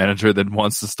ever have a manager that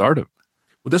wants to start him.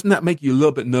 Well, doesn't that make you a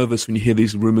little bit nervous when you hear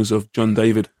these rumors of John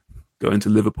David going to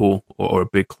Liverpool or a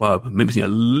big club? It makes me a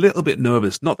little bit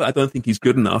nervous. Not that I don't think he's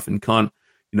good enough and can't,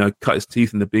 cut his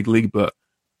teeth in the big league, but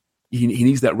he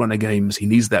needs that run of games. He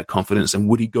needs that confidence. And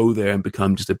would he go there and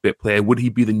become just a bit player? Would he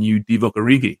be the new Divock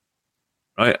Origi?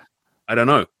 Right? I don't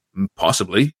know.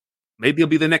 Possibly. Maybe he'll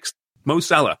be the next Mo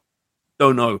Salah.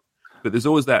 Don't know. But there's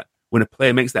always that, when a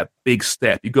player makes that big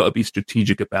step, you've got to be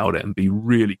strategic about it and be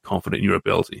really confident in your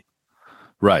ability.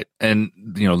 Right. And,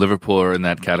 Liverpool are in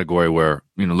that category where,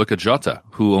 look at Jota,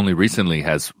 who only recently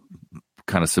has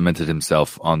kind of cemented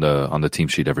himself on the team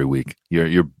sheet every week.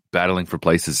 You're battling for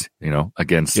places,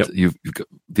 against you've got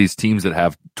these teams that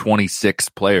have 26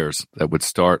 players that would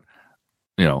start,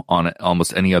 on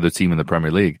almost any other team in the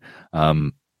Premier League.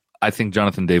 I think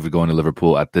Jonathan David going to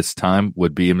Liverpool at this time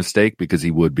would be a mistake because he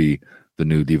would be the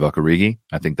new Divock Origi.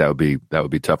 I think that would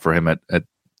be tough for him at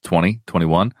 20,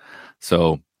 21.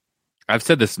 So I've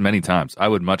said this many times. I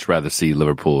would much rather see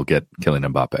Liverpool get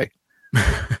Kylian Mbappe.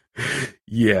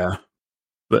 Yeah,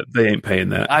 but they ain't paying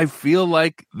that. I feel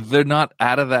like they're not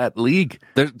out of that league.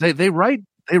 They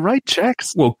write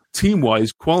checks. Well,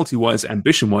 team-wise, quality-wise,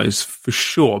 ambition-wise, for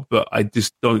sure. But I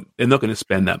just don't. They're not going to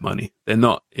spend that money. They're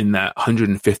not in that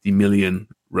 150 million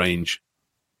range.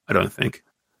 I don't think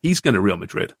he's going to Real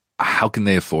Madrid. How can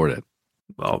they afford it?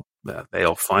 Well,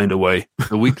 they'll find a way.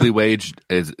 The weekly wage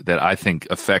is that I think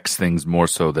affects things more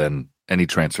so than any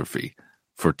transfer fee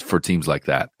for teams like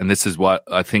that. And this is what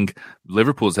I think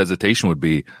Liverpool's hesitation would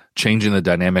be, changing the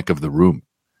dynamic of the room.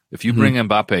 If you bring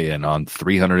Mbappe in on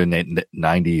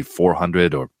 390,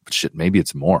 400, or shit, maybe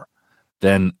it's more,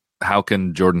 then how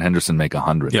can Jordan Henderson make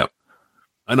 100? Yeah,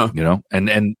 I know.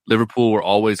 And Liverpool were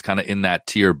always kind of in that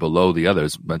tier below the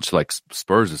others, much like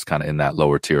Spurs is kind of in that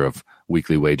lower tier of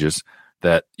weekly wages,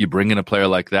 that you bring in a player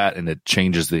like that and it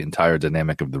changes the entire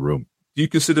dynamic of the room. Do you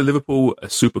consider Liverpool a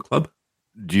super club?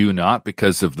 Do you not,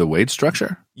 because of the wage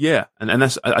structure? Yeah, and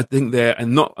that's, I think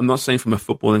I'm not saying from a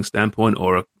footballing standpoint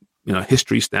or a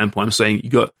history standpoint. I'm saying you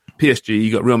got PSG,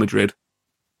 you got Real Madrid,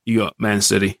 you got Man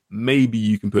City. Maybe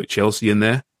you can put Chelsea in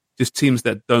there. Just teams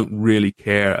that don't really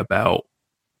care about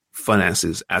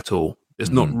finances at all. There's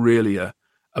not really a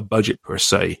budget per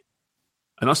se.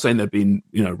 I'm not saying they've been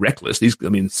reckless.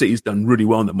 City's done really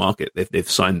well in the market. They've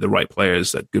signed the right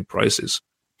players at good prices,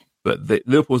 but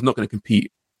Liverpool's not going to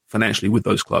compete financially with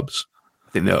those clubs.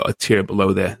 I think they're a tier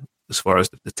below there as far as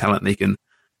the talent they can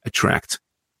attract.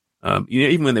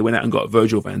 Even when they went out and got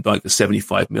Virgil van Dijk for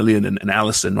 75 million and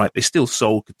Alisson, right, they still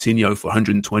sold Coutinho for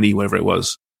 120, whatever it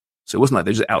was. So it wasn't like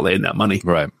they're just outlaying that money.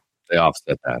 Right. They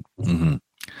offset that. Mm-hmm.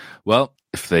 Well,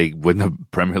 if they win the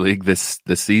Premier League this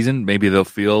season, maybe they'll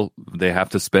feel they have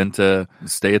to spend to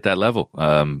stay at that level.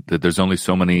 That there's only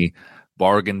so many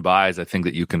bargain buys, I think,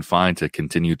 that you can find to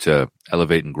continue to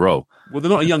elevate and grow. Well, they're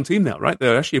not a young team now, right?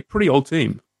 They're actually a pretty old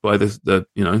team by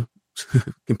the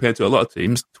compared to a lot of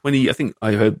teams. 20, I think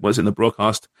I heard was in the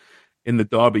broadcast in the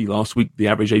derby last week, the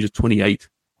average age is 28.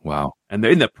 Wow. And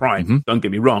they're in their prime, don't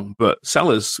get me wrong, but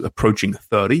Salah's approaching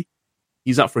 30.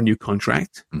 He's up for a new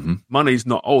contract. Mane's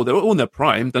not old. They're all in their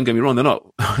prime. Don't get me wrong. They're not,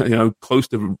 close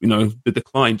to, the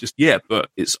decline just yet, but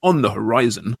it's on the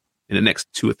horizon in the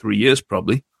next 2 or 3 years,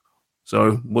 probably.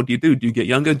 So what do? Do you get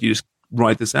younger? Do you just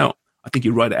ride this out? I think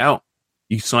you ride it out.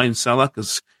 You sign Salah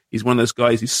because he's one of those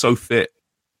guys. He's so fit.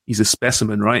 He's a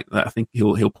specimen, right? I think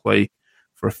he'll play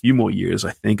for a few more years,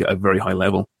 I think, at a very high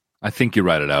level. I think you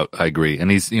ride it out. I agree.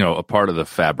 And he's, a part of the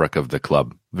fabric of the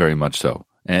club, very much so.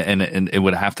 And it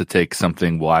would have to take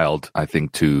something wild, I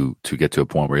think, to get to a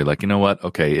point where you're like, you know what?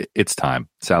 Okay, it's time.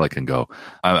 Salah can go.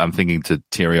 I'm thinking to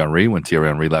Thierry Henry when Thierry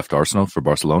Henry left Arsenal for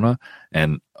Barcelona.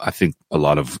 And I think a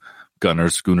lot of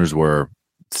Schooners were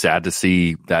sad to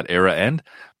see that era end.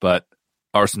 But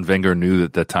Arsene Wenger knew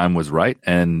that the time was right,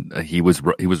 and he was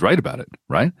right about it,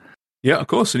 right? Yeah, of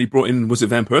course. And he brought in, was it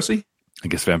Van Persie? I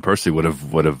guess Van Persie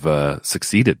would have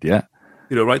succeeded. Yeah,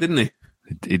 he did all right, didn't he?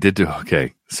 He did do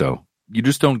okay. So you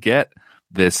just don't get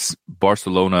this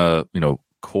Barcelona,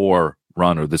 core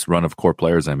run, or this run of core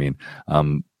players. I mean,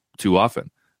 too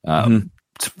often.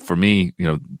 For me,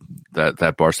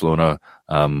 that Barcelona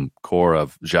core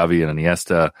of Xavi and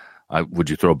Iniesta. Would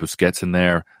you throw Busquets in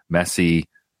there? Messi,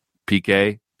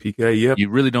 Piqué, yeah. You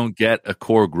really don't get a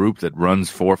core group that runs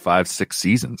 4, 5, 6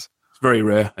 seasons. It's very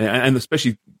rare, and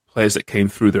especially players that came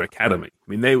through their academy.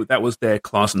 I mean, that was their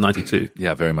class in '92.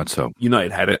 Yeah, very much so.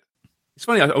 United had it. It's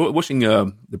funny. I was watching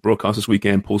the broadcast this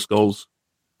weekend, Paul Scholes,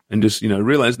 and just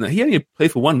realizing that he only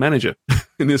played for one manager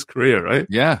in his career, right?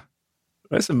 Yeah,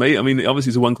 that's amazing. I mean,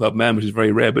 obviously he's a one club man, which is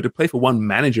very rare, but to play for one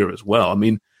manager as well. I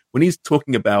mean, when he's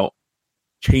talking about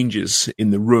changes in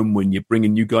the room when you bring a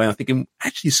new guy, I'm thinking,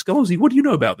 actually, Scholesy, what do you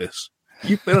know about this?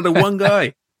 You played under one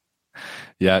guy.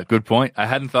 Yeah, good point. I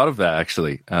hadn't thought of that,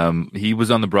 actually. He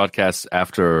was on the broadcast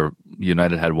after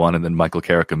United had won, and then Michael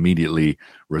Carrick immediately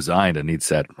resigned, and he'd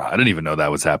said, I didn't even know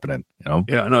that was happening.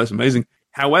 Yeah, I know, it's amazing.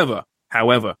 However,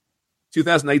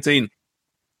 2018,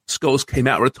 Scholes came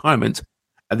out of retirement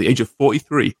at the age of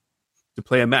 43 to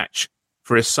play a match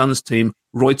for his son's team,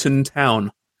 Royton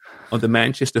Town, of the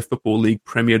Manchester Football League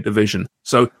Premier Division.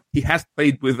 So he has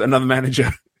played with another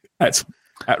manager at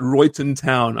Royton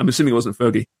Town. I'm assuming it wasn't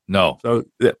Fergie. No. So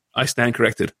yeah, I stand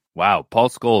corrected. Wow. Paul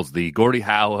Scholes, the Gordie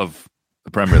Howe of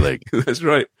the Premier League. That's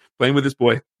right. Playing with this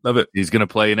boy. Love it. He's going to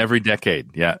play in every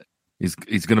decade. Yeah. He's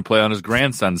going to play on his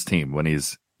grandson's team when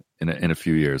he's in a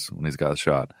few years, when he's got a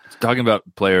shot. Talking about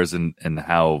players and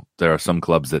how there are some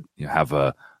clubs that have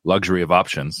a luxury of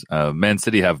options. Man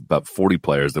City have about 40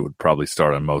 players that would probably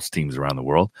start on most teams around the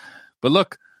world. But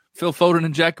look, Phil Foden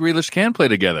and Jack Grealish can play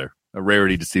together. A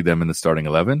rarity to see them in the starting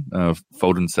 11.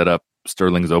 Foden set up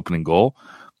Sterling's opening goal.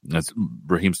 That's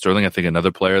Raheem Sterling, I think,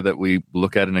 another player that we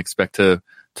look at and expect to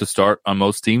start on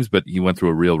most teams, but he went through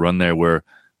a real run there where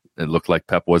it looked like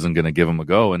Pep wasn't going to give him a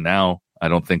go, and now I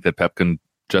don't think that Pep can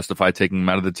justify taking him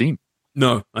out of the team.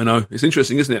 No, I know. It's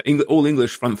interesting, isn't it? All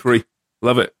English front three.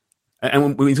 Love it. And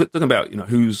when we're talking about,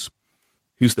 who's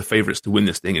the favourites to win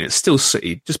this thing, and it's still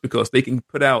City, just because they can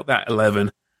put out that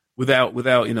 11 without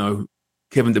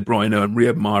Kevin De Bruyne and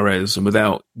Riyad Mahrez, and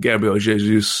without Gabriel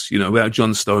Jesus, without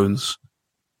John Stones,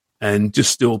 and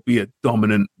just still be a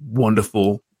dominant,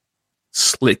 wonderful,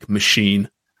 slick machine.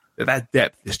 That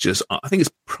depth is just, I think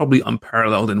it's probably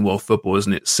unparalleled in world football,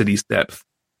 isn't it? City's depth.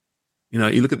 You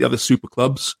look at the other super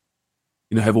clubs,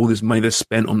 have all this money they've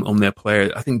spent on their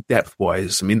player. I think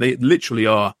depth-wise, I mean, they literally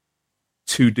are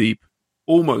too deep,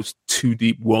 almost too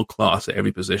deep, world-class at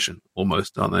every position,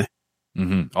 almost, aren't they?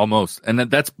 Mm-hmm, almost. And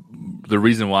that's the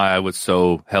reason why I was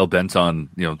so hell-bent on,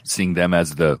 seeing them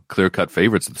as the clear-cut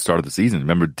favorites at the start of the season.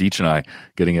 Remember Deitch and I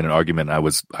getting in an argument, and I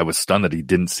was stunned that he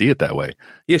didn't see it that way.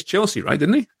 He has Chelsea, right,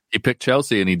 didn't he? He picked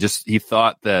Chelsea, and he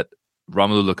thought that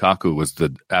Romelu Lukaku was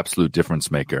the absolute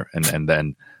difference maker, and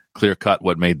then clear-cut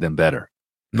what made them better.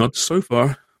 Not so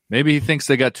far. Maybe he thinks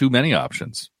they got too many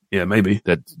options. Yeah, maybe.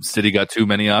 That City got too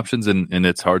many options, and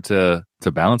it's hard to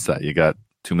balance that. You got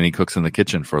too many cooks in the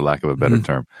kitchen, for lack of a better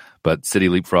term. But City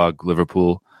leapfrog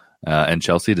Liverpool and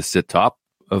Chelsea to sit top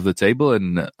of the table,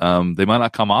 and they might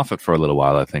not come off it for a little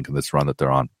while, I think, in this run that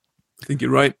they're on. I think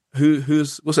you're right.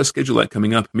 What's their schedule like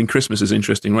coming up? I mean, Christmas is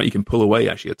interesting, right? You can pull away,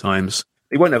 actually, at times.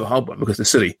 They won't have a hard one because the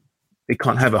City, they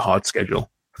can't have a hard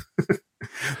schedule.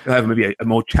 They'll have maybe a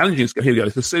more challenging schedule. Here we go.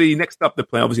 So City, next up, they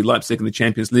play, obviously, Leipzig in the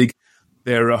Champions League.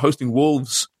 They're hosting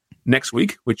Wolves next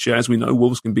week, which, as we know,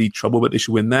 Wolves can be trouble, but they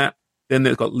should win that. Then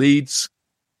they've got Leeds,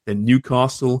 then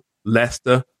Newcastle,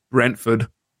 Leicester, Brentford.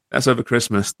 That's over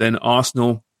Christmas. Then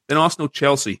Arsenal,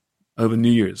 Chelsea over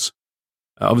New Year's.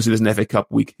 Obviously, there's an FA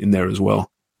Cup week in there as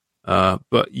well.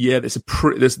 But yeah, there's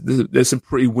some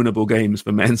pretty winnable games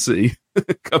for Man City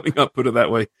coming up. Put it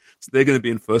that way. So they're going to be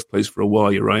in first place for a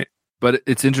while. You're right. But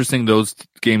it's interesting, those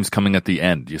games coming at the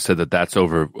end. You said that's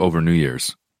over New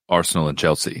Year's. Arsenal and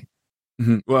Chelsea.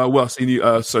 Mm-hmm.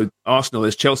 Well. So Arsenal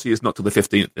is, Chelsea is not till the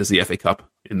 15th. There's the FA Cup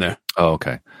in there. Oh,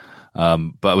 okay.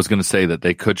 But I was going to say that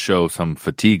they could show some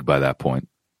fatigue by that point.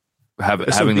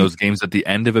 Having those games at the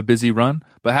end of a busy run,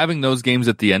 but having those games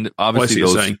at the end, obviously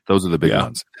those are the big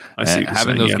ones. I see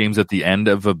having those games at the end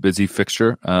of a busy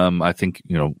fixture, I think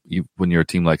when you're a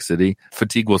team like City,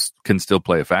 fatigue can still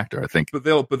play a factor. I think, but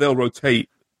they'll rotate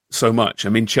so much. I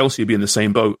mean, Chelsea will be in the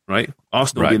same boat, right?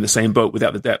 Arsenal will be in the same boat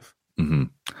without the depth. Mm-hmm.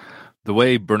 The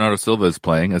way Bernardo Silva is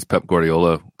playing, as Pep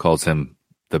Guardiola calls him,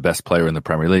 the best player in the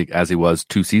Premier League, as he was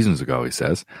 2 seasons ago, he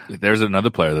says. There's another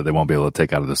player that they won't be able to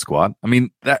take out of the squad. I mean,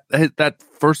 that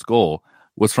first goal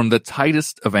was from the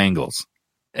tightest of angles,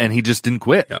 and he just didn't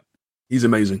quit. Yeah. He's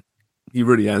amazing. He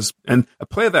really has. And a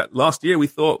player that last year we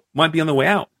thought might be on the way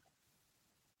out.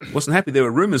 Wasn't happy. There were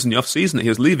rumors in the off-season that he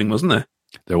was leaving, wasn't there?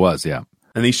 There was, yeah.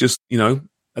 And he's just, I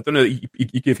don't know, you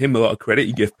give him a lot of credit,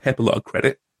 you give Pep a lot of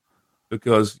credit.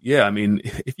 Because, yeah, I mean,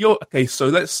 so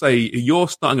let's say you're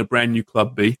starting a brand new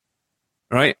Club B,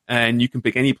 right? And you can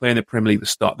pick any player in the Premier League to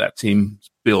start that team's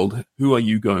build. Who are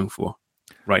you going for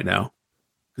right now?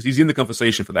 Because he's in the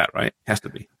conversation for that, right? Has to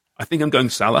be. I think I'm going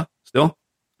Salah still.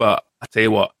 But I tell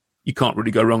you what, you can't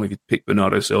really go wrong if you pick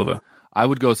Bernardo Silva. I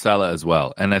would go Salah as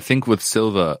well. And I think with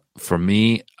Silva, for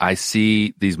me, I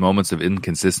see these moments of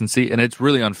inconsistency. And it's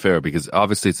really unfair because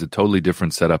obviously it's a totally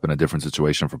different setup and a different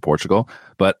situation for Portugal.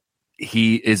 But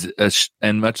he is,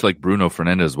 and much like Bruno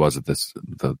Fernandes was at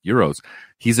the Euros,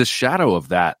 he's a shadow of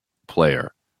that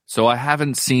player. So I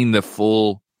haven't seen the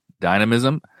full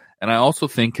dynamism. And I also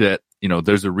think that,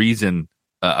 there's a reason,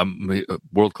 a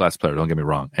world-class player, don't get me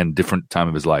wrong, and different time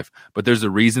of his life. But there's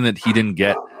a reason that he didn't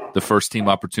get the first team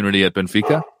opportunity at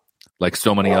Benfica, like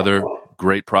so many other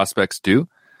great prospects do.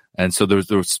 And so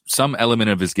there was some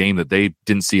element of his game that they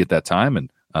didn't see at that time.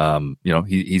 And,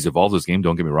 he's evolved his game.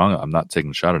 Don't get me wrong. I'm not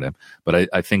taking a shot at him, but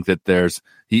I think that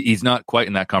he's not quite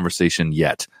in that conversation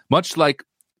yet. Much like,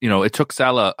 it took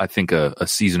Salah, I think, a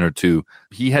season or two.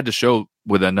 He had to show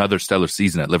with another stellar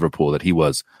season at Liverpool that he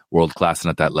was world class and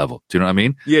at that level. Do you know what I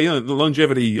mean? Yeah, the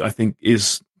longevity, I think,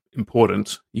 is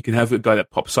important. You can have a guy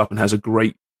that pops up and has a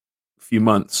great few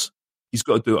months. He's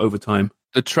got to do it over time.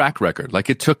 The track record, like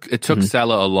it took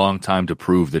Salah a long time to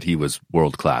prove that he was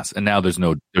world class, and now there's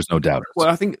no doubt. Well,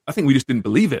 I think we just didn't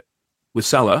believe it with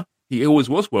Salah. He always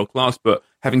was world class, but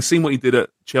having seen what he did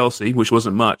at Chelsea, which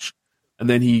wasn't much, and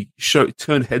then he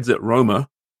turned heads at Roma.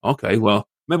 Okay, well,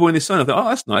 remember when he signed? I thought,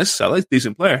 that's nice, Salah's a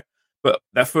decent player. But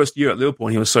that first year at Liverpool,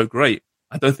 he was so great.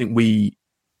 I don't think we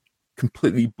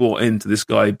completely bought into this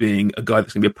guy being a guy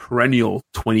that's going to be a perennial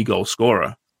 20-goal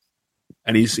scorer,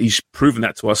 and he's proven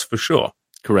that to us for sure.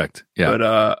 Correct. Yeah.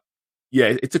 But,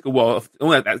 it took a while. All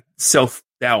that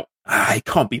self-doubt. He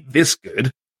can't be this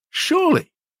good.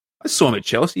 Surely. I saw him at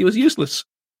Chelsea. He was useless.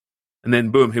 And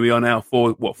then, boom, here we are now,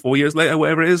 4 years later,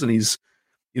 whatever it is. And he's,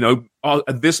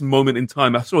 at this moment in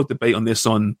time, I saw a debate on this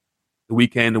on the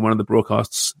weekend and one of the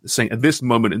broadcasts saying at this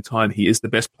moment in time, he is the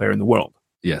best player in the world.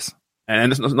 Yes.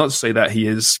 And it's not to say that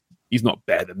he's not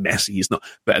better than Messi. He's not.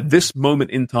 But at this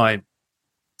moment in time,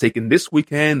 taking this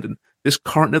weekend and this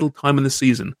current little time in the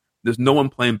season, there's no one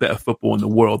playing better football in the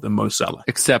world than Mo Salah.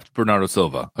 Except Bernardo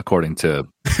Silva, according to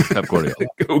Pep Guardiola.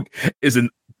 is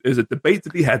a debate to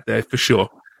be had there for sure.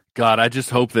 God, I just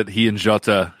hope that he and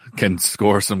Jota can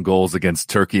score some goals against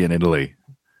Turkey and Italy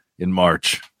in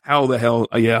March. How the hell?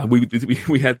 We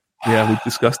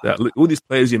discussed that. All these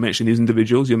players you mentioned, these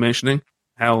individuals you're mentioning,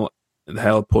 how the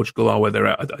hell Portugal are where they're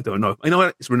at, I don't know. You know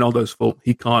what? It's Ronaldo's fault.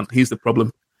 He can't. He's the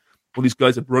problem. All these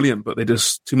guys are brilliant, but they're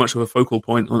just too much of a focal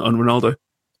point on Ronaldo.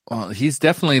 Well, he's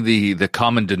definitely the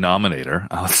common denominator.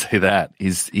 I'll say that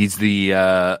he's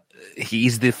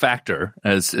the factor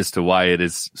as to why it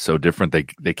is so different.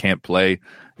 They can't play,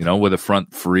 with a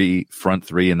front three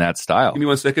in that style. Give me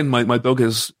 1 second. My dog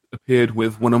has appeared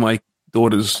with one of my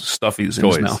daughter's stuffies in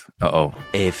his mouth. Uh-oh.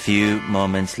 A few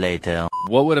moments later.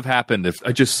 What would have happened if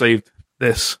I just saved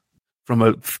this from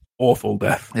an awful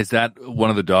death? Is that one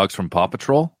of the dogs from Paw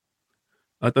Patrol?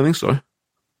 I don't think so. Don't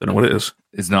know what it is.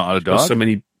 It's not a dog? There's so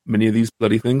many of these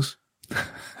bloody things.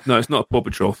 No, it's not a Paw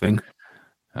Patrol thing.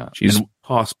 She's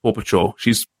past Paw Patrol.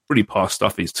 She's pretty past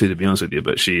stuffies too, to be honest with you,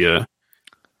 but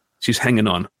she's hanging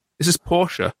on. This is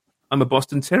Portia. I'm a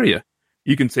Boston Terrier.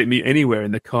 You can take me anywhere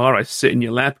in the car. I sit in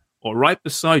your lap or right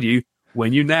beside you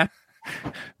when you nap.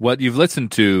 What you've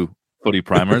listened to, Footy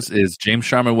Primers, is James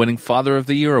Sharman winning Father of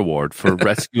the Year award for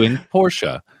rescuing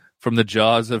Portia from the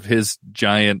jaws of his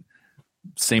giant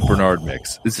St. Bernard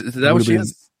mix. Is that what she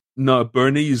is? No,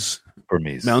 Burmese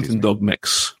mountain dog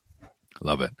mix.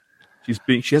 Love it.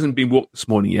 She hasn't been walked this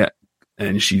morning yet,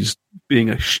 and she's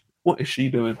being what is she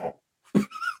doing?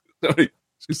 Sorry,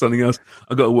 she's something else.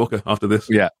 I got to walk her after this.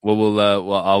 Yeah,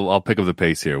 I'll pick up the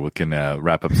pace here. We can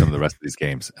wrap up some of the rest of these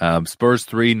games. Spurs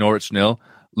 3, Norwich 0.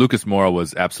 Lucas Moura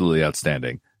was absolutely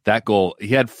outstanding. That goal, he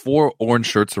had 4 orange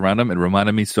shirts around him. It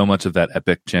reminded me so much of that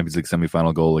epic Champions League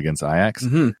semifinal goal against Ajax.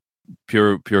 Mm-hmm.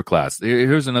 Pure class.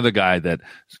 Here's another guy that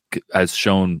has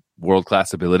shown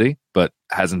world-class ability, but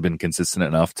hasn't been consistent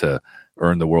enough to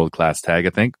earn the world-class tag, I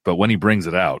think. But when he brings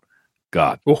it out,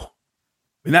 God. Oh,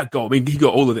 that goal, he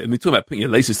got all of it. Talking about putting your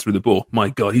laces through the ball. My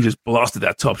God, he just blasted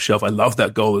that top shelf. I love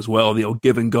that goal as well. The old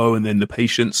give and go and then the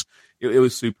patience. It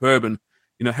was superb. And,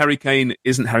 Harry Kane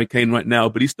isn't Harry Kane right now,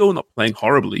 but he's still not playing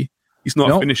horribly. He's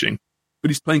not finishing, but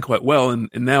he's playing quite well. And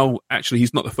now, actually,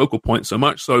 he's not the focal point so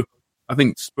much. So I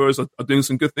think Spurs are doing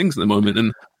some good things at the moment.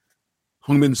 And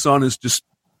Heung-min Son is just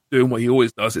doing what he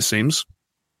always does, it seems.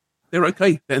 They're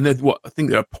okay. And I think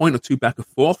they're a point or two back and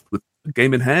forth with a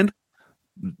game in hand.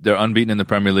 They're unbeaten in the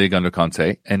Premier League under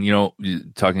Conte. And,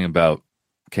 talking about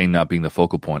Kane not being the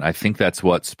focal point, I think that's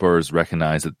what Spurs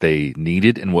recognized that they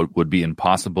needed and what would be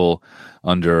impossible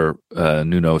under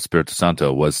Nuno Espirito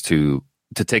Santo was to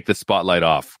take the spotlight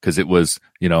off, because it was,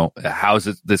 how is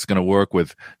this going to work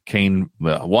with Kane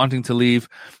wanting to leave?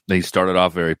 They started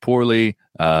off very poorly.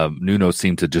 Nuno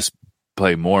seemed to just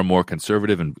play more and more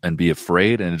conservative and be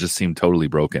afraid, and it just seemed totally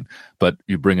broken. But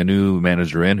you bring a new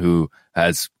manager in who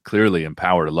has clearly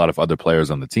empowered a lot of other players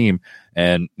on the team,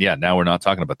 and now we're not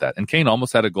talking about that. And Kane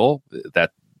almost had a goal.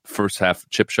 That first half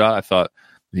chip shot, I thought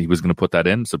he was going to put that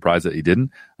in. Surprised that he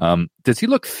didn't. Does he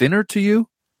look thinner to you,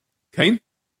 Kane?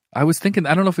 I was thinking,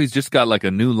 I don't know if he's just got like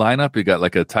a new lineup. He got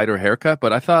like a tighter haircut,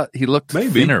 but I thought he looked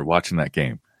thinner watching that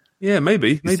game. Yeah,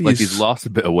 maybe. Maybe he's lost a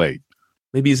bit of weight.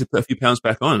 Maybe he's put a few pounds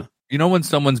back on. When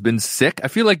someone's been sick, I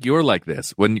feel like you're like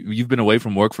this. When you've been away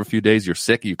from work for a few days, you're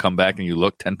sick, you come back and you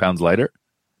look 10 pounds lighter.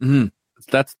 Mm-hmm.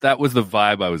 That was the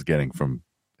vibe I was getting from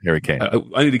Harry Kane.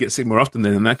 I need to get sick more often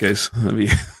then in that case.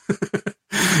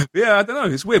 Yeah, I don't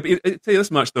know. It's weird. But I'll tell you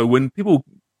this much, though. When people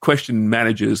question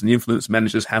managers and the influence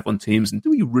managers have on teams, and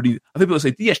do you really, I think people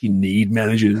say, do you actually need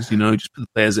managers? Just put the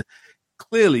players in.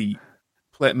 Clearly,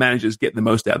 managers get the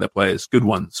most out of their players, good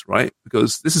ones, right?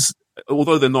 Because this is,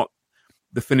 although they're not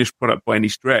the finished product by any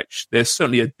stretch, they're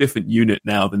certainly a different unit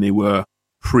now than they were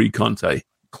pre-Conte,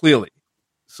 clearly.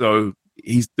 So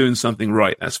he's doing something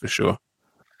right, that's for sure.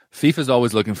 FIFA's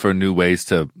always looking for new ways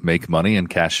to make money and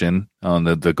cash in on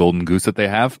the golden goose that they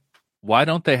have. Why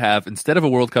don't they have, instead of a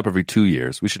World Cup every 2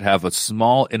 years, we should have a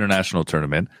small international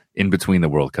tournament in between the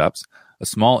World Cups, a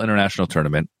small international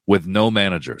tournament with no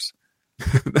managers.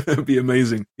 That would be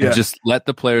amazing. Yeah. And just let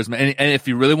the players, and if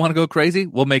you really want to go crazy,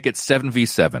 we'll make it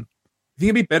 7v7. I think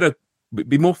it'd be better,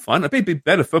 be more fun. I think it'd be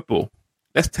better football,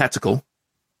 less tactical.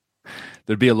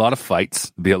 There'd be a lot of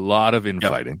fights, be a lot of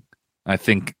infighting. Yep. I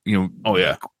think, oh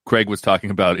yeah, Craig was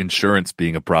talking about insurance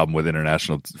being a problem with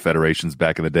international federations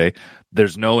back in the day.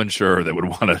 There's no insurer that would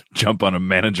want to jump on a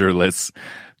managerless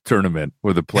tournament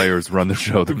where the players run the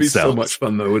show themselves. It'd be so much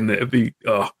fun though, wouldn't it? It'd be,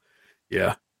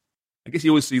 yeah. I guess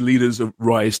you always see leaders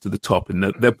rise to the top, and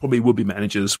there probably will be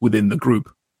managers within the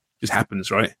group. Just happens,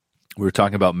 right? We were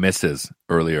talking about misses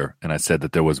earlier, and I said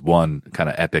that there was one kind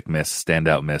of epic miss,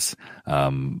 standout miss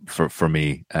for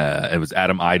me. It was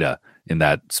Adam Ida in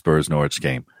that Spurs-Norwich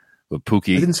game. But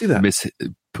Pookie, I didn't see that.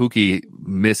 Pookie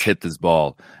mishit this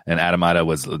ball, and Adam Ida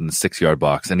was in the 6-yard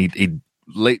box, and he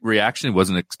late reaction,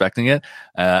 wasn't expecting it,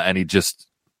 and he just,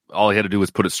 all he had to do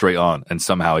was put it straight on, and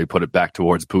somehow he put it back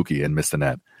towards Pookie and missed the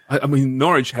net. I mean,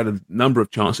 Norwich had a number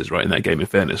of chances, right, in that game, in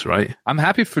fairness, right? I'm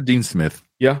happy for Dean Smith.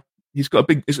 Yeah. He's got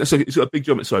a big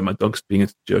job. Sorry, my dog's being a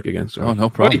jerk again. Sorry. Oh, no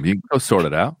problem. You can go sort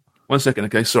it out. 1 second,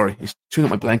 okay? Sorry. He's chewing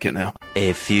up my blanket now.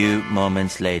 A few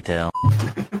moments later.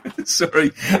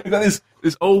 Sorry. I got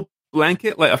this old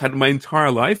blanket like I've had my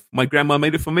entire life. My grandma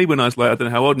made it for me when I was like, I don't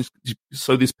know how old. And she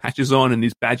sewed these patches on and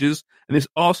these badges. And this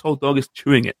arsehole dog is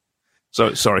chewing it.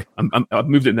 So, sorry. I've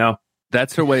moved it now.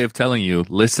 That's her way of telling you,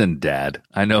 listen, Dad,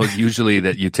 I know usually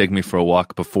that you take me for a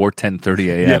walk before 10:30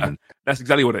 a.m. Yeah, that's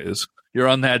exactly what it is. You're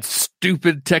on that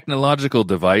stupid technological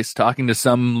device talking to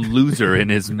some loser in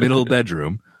his middle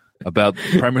bedroom about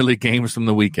Premier League games from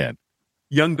the weekend.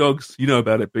 Young dogs, you know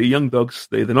about it, but young dogs,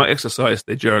 they're not exercised,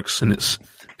 they're jerks, and it's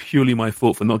purely my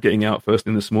fault for not getting out first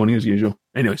thing this morning as usual.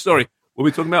 Anyway, sorry. What are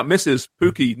we talking about? Misses,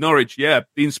 Pookie, Norwich, yeah,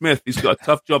 Dean Smith, he's got a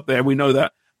tough job there, we know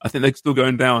that. I think they're still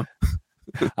going down.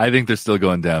 I think they're still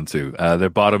going down too. They're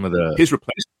bottom of the... His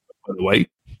replacement, by the way,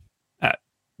 at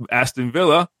Aston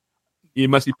Villa, you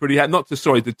must be pretty happy. Not to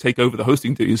sorry to take over the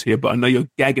hosting duties here, but I know you're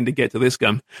gagging to get to this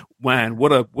gun. Man,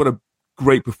 what a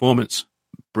great performance!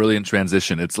 Brilliant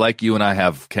transition. It's like you and I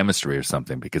have chemistry or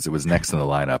something because it was next in the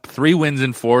lineup. 3 wins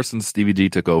in 4 since Stevie G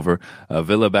took over.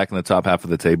 Villa back in the top half of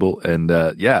the table, and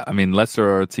yeah, I mean Leicester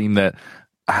are a team that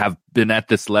have been at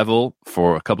this level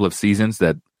for a couple of seasons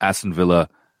that Aston Villa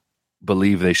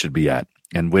believe they should be at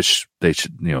and wish they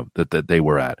should, that they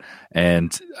were at.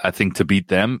 And I think to beat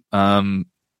them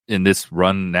in this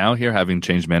run now here, having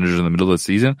changed managers in the middle of the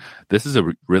season, this is a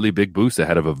really big boost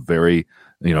ahead of a very,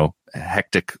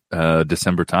 hectic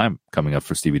December time coming up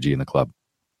for Stevie G in the club.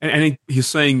 And he's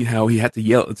saying how he had to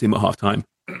yell at the team at halftime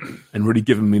and really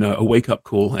give him, a wake-up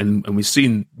call. And we've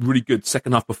seen really good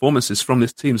second-half performances from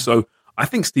this team. So I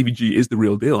think Stevie G is the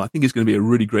real deal. I think he's going to be a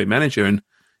really great manager, and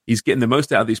he's getting the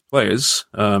most out of these players.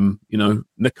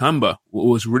 Nakamba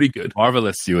was really good.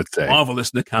 Marvelous, you would say.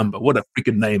 Marvelous Nakamba. What a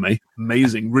freaking name, eh?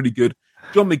 Amazing. Really good.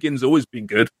 John McGinn's always been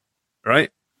good, right?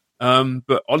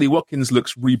 But Ollie Watkins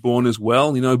looks reborn as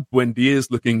well. Buendia's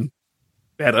looking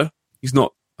better. He's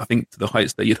not, I think, to the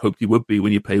heights that you'd hoped he would be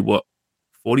when you pay,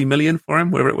 40 million for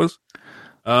him, whatever it was.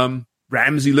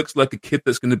 Ramsey looks like a kid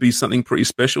that's going to be something pretty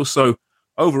special. So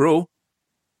overall,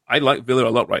 I like Villa a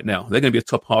lot right now. They're going to be a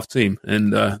top half team,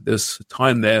 and there's a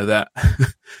time there that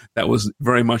that was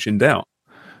very much in doubt.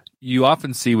 You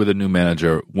often see with a new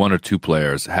manager, 1 or 2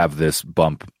 players have this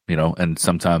bump, and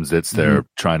sometimes it's they're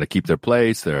trying to keep their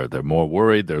place. They're more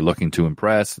worried. They're looking to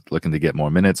impress, looking to get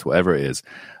more minutes, whatever it is.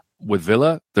 With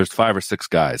Villa, there's 5 or 6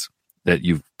 guys that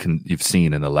you've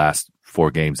seen in the last 4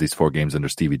 games, these 4 games under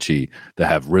Stevie G, that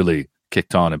have really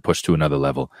kicked on and pushed to another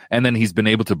level. And then he's been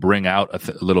able to bring out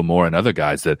a little more in other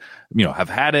guys that, have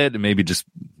had it and maybe just,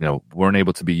 weren't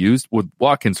able to be used. With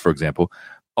Watkins, for example,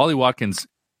 Ollie Watkins,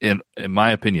 in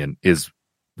my opinion, is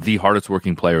the hardest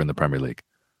working player in the Premier League.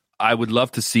 I would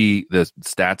love to see the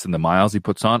stats and the miles he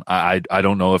puts on. I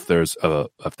don't know if there's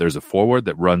a forward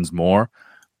that runs more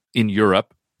in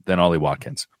Europe than Ollie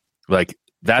Watkins. Like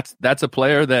that's a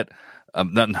player that,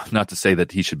 not to say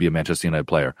that he should be a Manchester United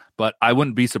player, but I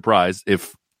wouldn't be surprised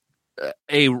if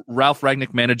a Ralf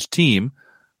Rangnick managed team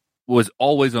was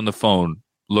always on the phone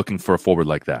looking for a forward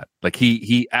like that. Like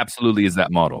he absolutely is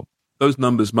that model. Those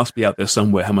numbers must be out there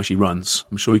somewhere, how much he runs.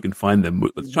 I'm sure you can find them.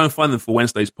 Let's try and find them for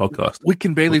Wednesday's podcast. We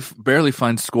can barely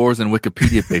find scores and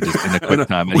Wikipedia pages in a quick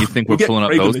time. And you think we're pulling up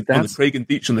those stats? Craig and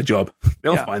Deitch on the job.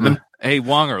 They'll find them. Hey,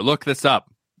 Wonger, look this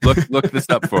up. Look this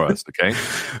up for us, okay?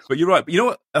 But you're right. But you know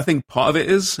what I think part of it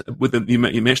is, with you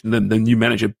mentioned the new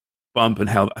manager bump and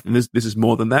how I think this is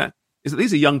more than that, is that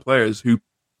these are young players who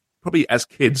probably as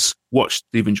kids watched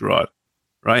Steven Gerrard,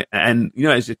 right? And,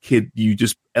 as a kid, you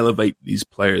just elevate these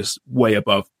players way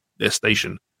above their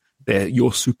station. They're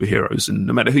your superheroes. And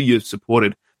no matter who you've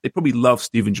supported, they probably love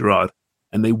Steven Gerrard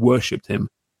and they worshipped him.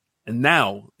 And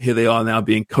now, here they are now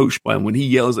being coached by him. When he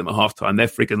yells at them at halftime, they're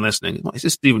freaking listening. Is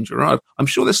this Steven Gerrard? I'm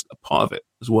sure there's a part of it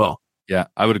as well. Yeah,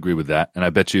 I would agree with that. And I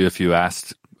bet you if you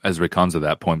asked Ezri Konsa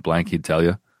that point blank, he'd tell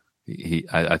you.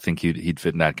 I think he'd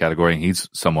fit in that category. And he's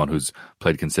someone who's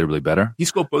played considerably better. He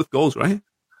scored both goals, right?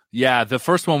 Yeah, the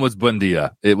first one was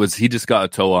Buendia. He just got a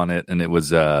toe on it, and it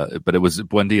was but it was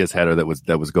Buendia's header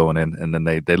that was going in. And then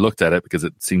they looked at it because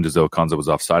it seemed as though Konsa was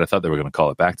offside. I thought they were going to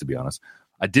call it back, to be honest.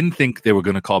 I didn't think they were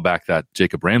going to call back that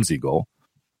Jacob Ramsey goal.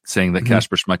 saying that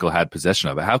Kasper Schmeichel had possession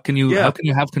of it. How can you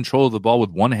have control of the ball with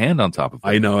one hand on top of it?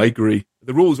 I know, I agree.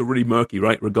 The rules are really murky,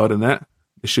 right, regarding that.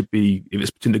 It should be, if it's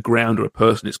between the ground or a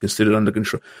person, it's considered under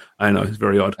control. I know, it's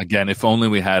very odd. Again, if only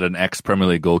we had an ex-Premier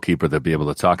League goalkeeper that'd be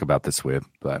able to talk about this with,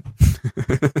 but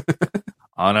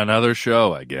on another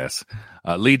show, I guess.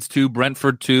 Leeds 2,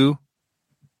 Brentford 2.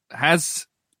 Has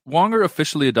Wonger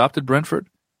officially adopted Brentford?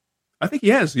 I think he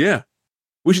has, yeah.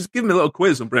 We should give him a little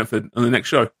quiz on Brentford on the next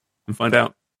show and find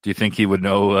out. Do you think he would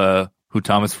know who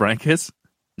Thomas Frank is?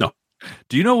 No.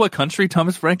 Do you know what country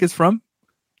Thomas Frank is from?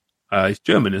 He's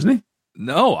German, isn't he?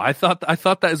 No, I thought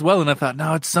that as well, and I thought,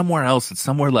 no, it's somewhere else. It's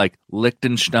somewhere like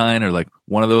Liechtenstein or like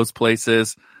one of those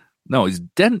places. No, he's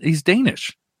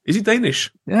Danish. Is he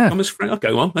Danish? Yeah. Thomas Frank?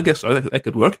 Okay, well, I guess so. That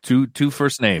could work. Two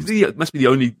first names. Must be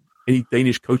any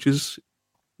Danish coaches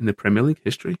in the Premier League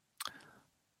history?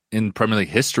 In Premier League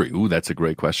history? Ooh, that's a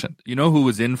great question. You know who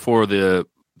was in for the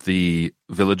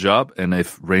Villa job, and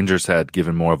if Rangers had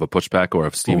given more of a pushback, or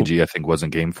if Stevie G, I think,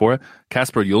 wasn't game for it?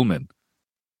 Kasper Hjulmand.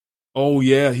 Oh,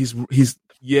 yeah. He's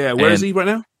Where is he right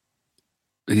now?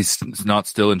 He's not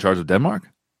still in charge of Denmark?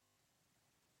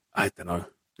 I don't know.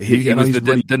 He was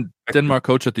the Denmark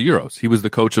coach at the Euros. He was the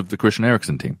coach of the Christian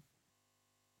Eriksen team.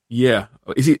 Yeah.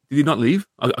 Did he not leave?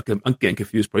 I'm getting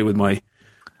confused probably with my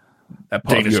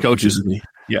Danish coaches.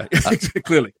 Yeah,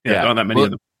 clearly. Yeah, not that many of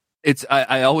them.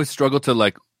 I always struggle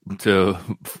to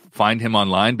find him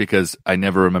online because I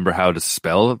never remember how to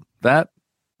spell that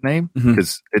name,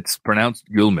 because it's pronounced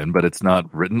Hjulmand, but it's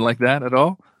not written like that at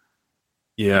all.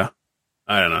 Yeah,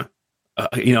 I don't know.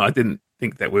 I didn't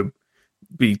think that we'd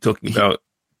be talking about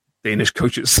Danish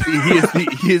coaches.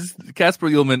 Kasper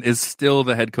Hjulmand is still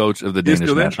the head coach of the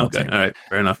Danish national team. All right,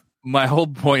 fair enough. My whole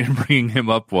point in bringing him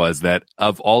up was that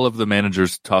of all of the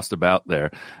managers tossed about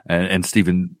there, and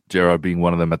Steven Gerrard being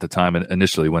one of them at the time, and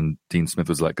initially when Dean Smith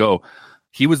was let go,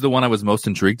 he was the one I was most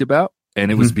intrigued about,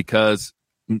 and it was because,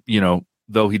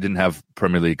 though he didn't have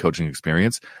Premier League coaching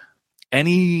experience,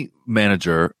 any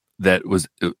manager that was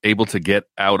able to get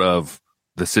out of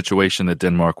the situation that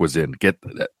Denmark was in, get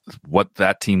what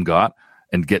that team got,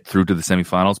 and get through to the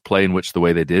semifinals, play in which the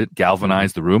way they did,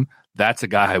 galvanize the room, that's a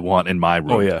guy I want in my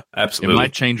room. Oh, yeah, absolutely. In my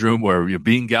change room where you're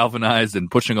being galvanized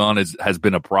and pushing on has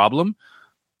been a problem,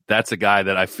 that's a guy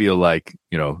that I feel like,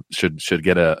 should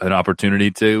get an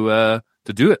opportunity to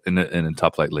do it in a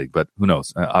top flight league. But who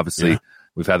knows? Obviously,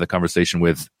 we've had the conversation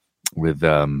with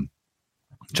John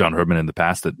Herdman in the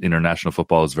past that international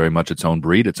football is very much its own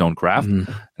breed, its own craft, and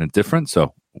it's different.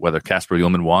 So whether Kasper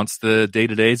Hjulmand wants the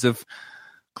day-to-days of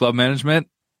club management,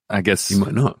 I guess he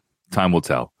might not. Time will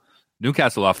tell.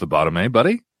 Newcastle off the bottom,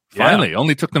 buddy? Finally.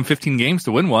 Only took them 15 games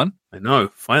to win one. I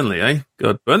know. Finally,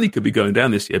 God, Burnley could be going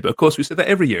down this year. But, of course, we said that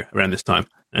every year around this time.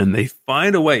 And they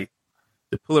find a way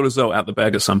to pull a result out the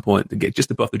bag at some point to get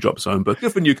just above the drop zone. But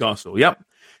good for Newcastle. Yep.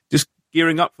 Just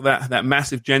gearing up for that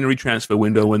massive January transfer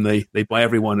window when they buy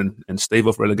everyone and stave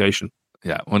off relegation.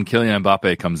 Yeah, when Kylian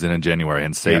Mbappe comes in January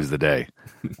and saves the day.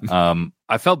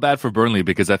 I felt bad for Burnley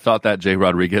because I thought that Jay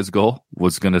Rodriguez goal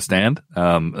was going to stand.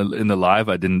 In the live,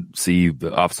 I didn't see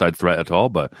the offside threat at all,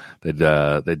 but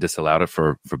they disallowed it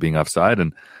for being offside.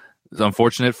 And it's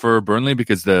unfortunate for Burnley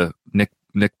because the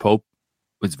Nick Pope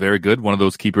is very good. One of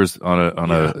those keepers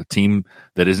on a team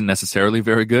that isn't necessarily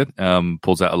very good.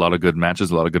 Pulls out a lot of good matches,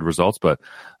 a lot of good results, but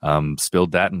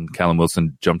spilled that, and Callum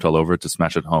Wilson jumped all over it to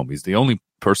smash it home. He's the only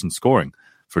person scoring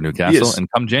for Newcastle, and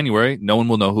come January, no one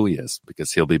will know who he is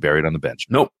because he'll be buried on the bench.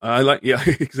 Nope.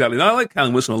 Exactly. No, I like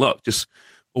Callum Wilson a lot, just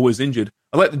always injured.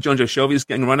 I like that John Joe Shelby is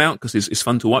getting run out because it's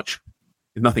fun to watch.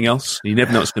 If nothing else, you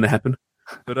never know what's going to happen.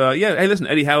 But hey, listen,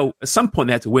 Eddie Howe, at some point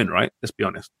they had to win, right? Let's be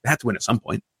honest. They had to win at some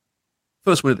point.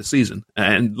 First win of the season,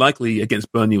 and likely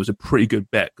against Burnley was a pretty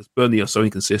good bet because Burnley are so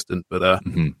inconsistent. But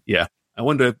I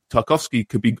wonder if Tarkowski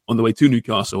could be on the way to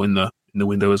Newcastle in the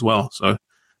window as well. So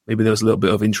maybe there was a little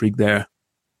bit of intrigue there.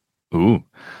 Ooh,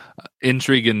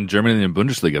 intrigue in Germany and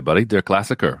Bundesliga, buddy. Der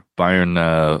Klassiker.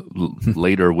 Bayern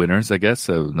later winners, I guess.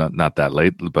 So not that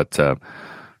late, but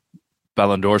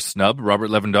Ballon d'Or snub. Robert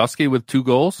Lewandowski with 2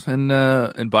 goals, and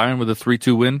Bayern with a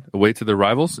 3-2 win away to their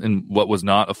rivals in what was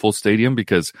not a full stadium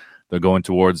because they're going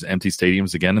towards empty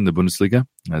stadiums again in the Bundesliga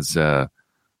as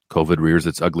COVID rears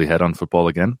its ugly head on football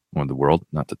again, or the world.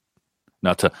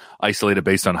 Not to isolate it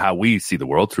based on how we see the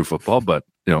world through football, but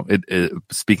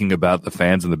speaking about the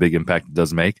fans and the big impact it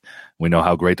does make, we know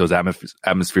how great those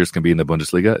atmospheres can be in the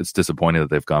Bundesliga. It's disappointing that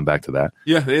they've gone back to that.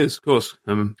 Yeah, it is, of course.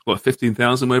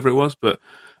 15,000, whatever it was, but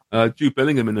Jude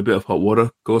Bellingham in a bit of hot water,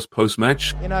 of course,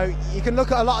 post-match. You can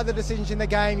look at a lot of the decisions in the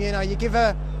game. You give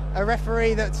a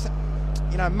referee that's,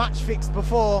 match fixed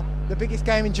before the biggest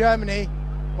game in Germany,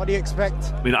 What do you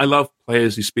expect? I mean, I love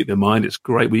players who speak their mind. It's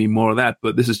great. We need more of that.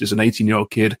 But this is just an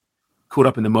 18-year-old kid caught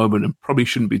up in the moment and probably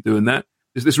shouldn't be doing that.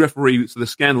 This referee, so the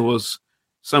scandal was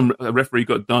a referee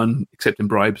got done accepting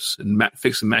bribes and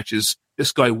fixing matches.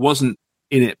 This guy wasn't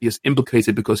in it. He was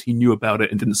implicated because he knew about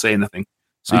it and didn't say anything.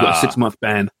 So he got a 6-month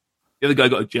ban. The other guy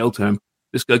got a jail term.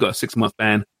 This guy got a 6-month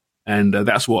ban. And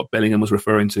that's what Bellingham was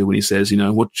referring to when he says,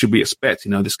 what should we expect?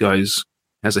 This guy's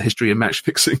has a history of match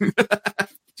fixing.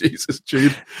 Jesus,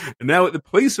 Jude. And now the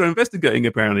police are investigating,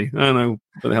 apparently. I don't know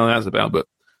what the hell that's about, but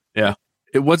yeah.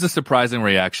 It was a surprising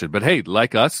reaction. But hey,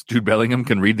 like us, Jude Bellingham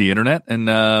can read the internet. And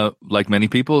like many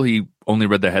people, he only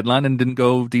read the headline and didn't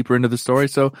go deeper into the story.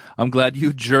 So I'm glad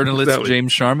you, journalist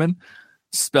James Sharman,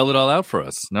 spell it all out for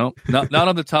us. No, not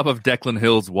on the top of Declan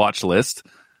Hill's watch list.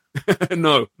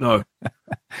 No.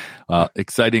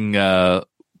 Exciting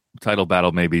title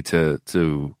battle maybe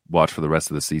to watch for the rest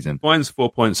of the season. Bayern's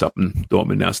 4 points up in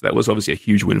Dortmund now, so that was obviously a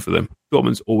huge win for them.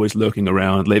 Dortmund's always lurking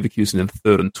around. Leverkusen in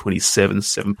third on 27,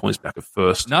 7 points back at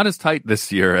first. Not as tight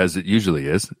this year as it usually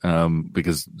is,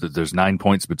 because there's 9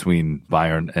 points between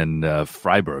Bayern and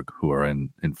Freiburg, who are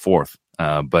in fourth.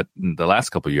 But in the last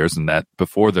couple of years, and that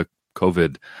before the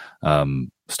COVID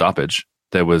stoppage,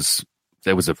 there was a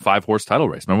 5-horse title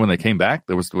race. Remember when they came back?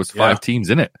 There was 5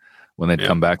 teams in it when they'd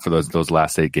come back for those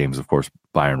last 8 games. Of course,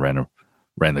 Bayern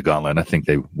ran the gauntlet. I think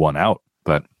they won out,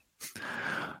 but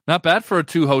not bad for a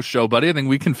 2-host show, buddy. I think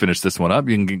we can finish this one up.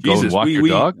 You can go and walk your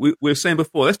dog. We were saying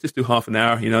before, let's just do half an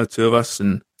hour, 2 of us,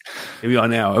 and here we are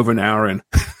now, over an hour in.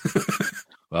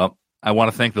 Well, I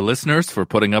want to thank the listeners for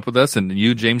putting up with us, and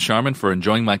you, James Sharman, for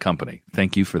enjoying my company.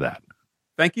 Thank you for that.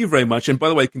 Thank you very much. And by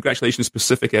the way, congratulations,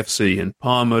 Pacific FC. And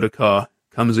Palm Motor Car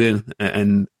comes in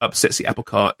and upsets the apple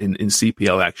cart in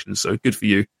CPL action. So good for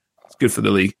you. It's good for the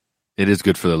league. It is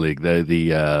good for the league.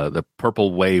 The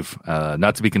purple wave,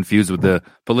 not to be confused with the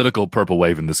political purple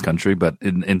wave in this country, but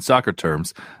in soccer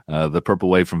terms, the purple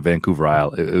wave from Vancouver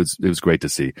Isle. It was great to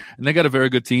see, and they got a very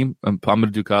good team. Palma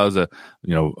Ducal is a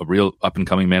real up and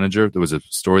coming manager. There was a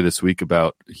story this week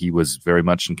about he was very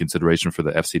much in consideration for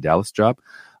the FC Dallas job.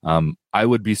 I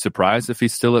would be surprised if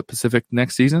he's still at Pacific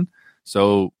next season.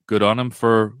 So good on him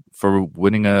for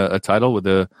winning a title with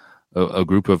a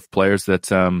group of players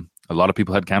that a lot of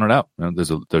people had counted out.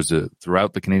 There's a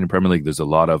throughout the Canadian Premier League. There's a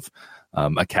lot of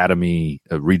academy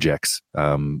rejects,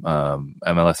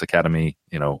 MLS academy.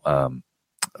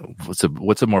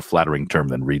 What's a more flattering term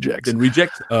than rejects? Than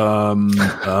reject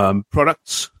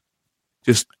products,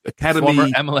 just academy, former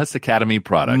MLS academy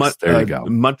products. There you go.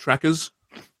 Mud trackers.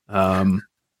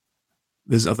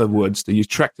 There's other words to use.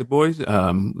 Tractor boys.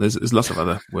 There's lots of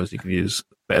other words you can use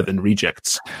better than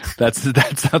rejects. That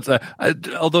sounds.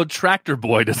 Although tractor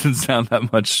boy doesn't sound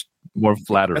that much more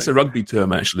flattering. That's a rugby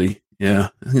term, actually. Yeah,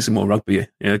 I think it's more rugby.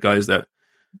 Yeah, guys that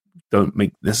don't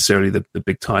make necessarily the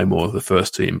big time or the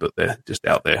first team, but they're just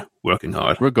out there working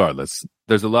hard. Regardless,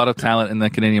 there's a lot of talent in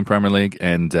the Canadian Premier League,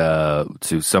 and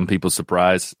to some people's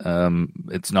surprise,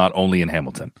 it's not only in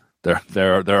Hamilton.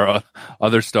 There are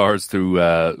other stars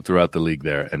throughout the league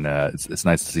there, and it's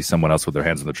nice to see someone else with their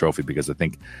hands on the trophy, because I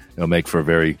think it'll make for a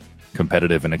very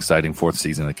competitive and exciting 4th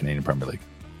season in the Canadian Premier League.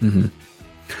 Mm-hmm.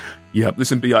 Yeah,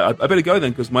 listen, B, I better go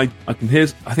then, because I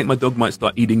think my dog might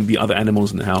start eating the other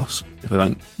animals in the house if I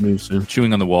don't move soon.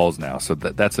 Chewing on the walls now, so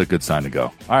that's a good sign to go.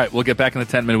 All right, we'll get back in the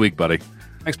 10-minute week, buddy.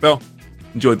 Thanks, Bill.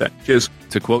 Enjoyed that. Cheers.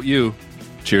 To quote you,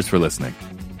 cheers for listening.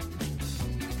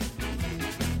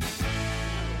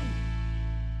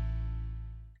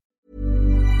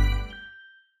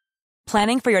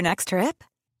 Planning for your next trip?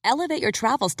 Elevate your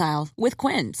travel style with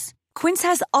Quince. Quince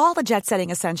has all the jet-setting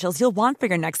essentials you'll want for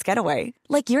your next getaway,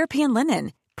 like European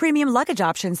linen, premium luggage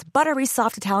options, buttery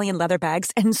soft Italian leather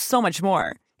bags, and so much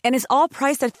more. And is all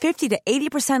priced at 50 to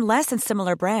 80% less than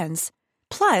similar brands.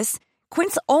 Plus,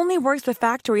 Quince only works with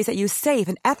factories that use safe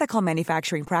and ethical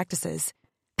manufacturing practices.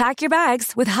 Pack your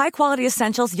bags with high-quality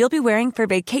essentials you'll be wearing for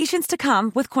vacations to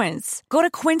come with Quince. Go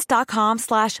to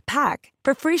quince.com/pack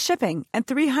for free shipping and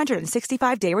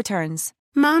 365-day returns.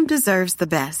 Mom deserves the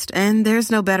best, and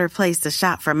there's no better place to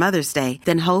shop for Mother's Day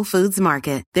than Whole Foods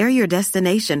Market. They're your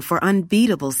destination for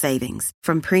unbeatable savings,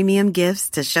 from premium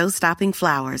gifts to show-stopping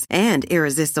flowers and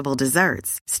irresistible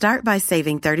desserts. Start by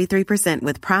saving 33%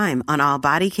 with Prime on all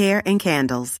body care and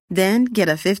candles. Then get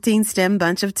a 15-stem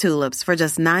bunch of tulips for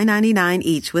just $9.99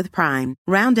 each with Prime.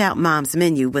 Round out Mom's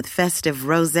menu with festive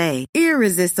rosé,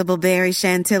 irresistible berry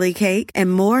chantilly cake,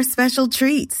 and more special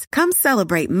treats. Come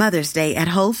celebrate Mother's Day at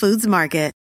Whole Foods Market.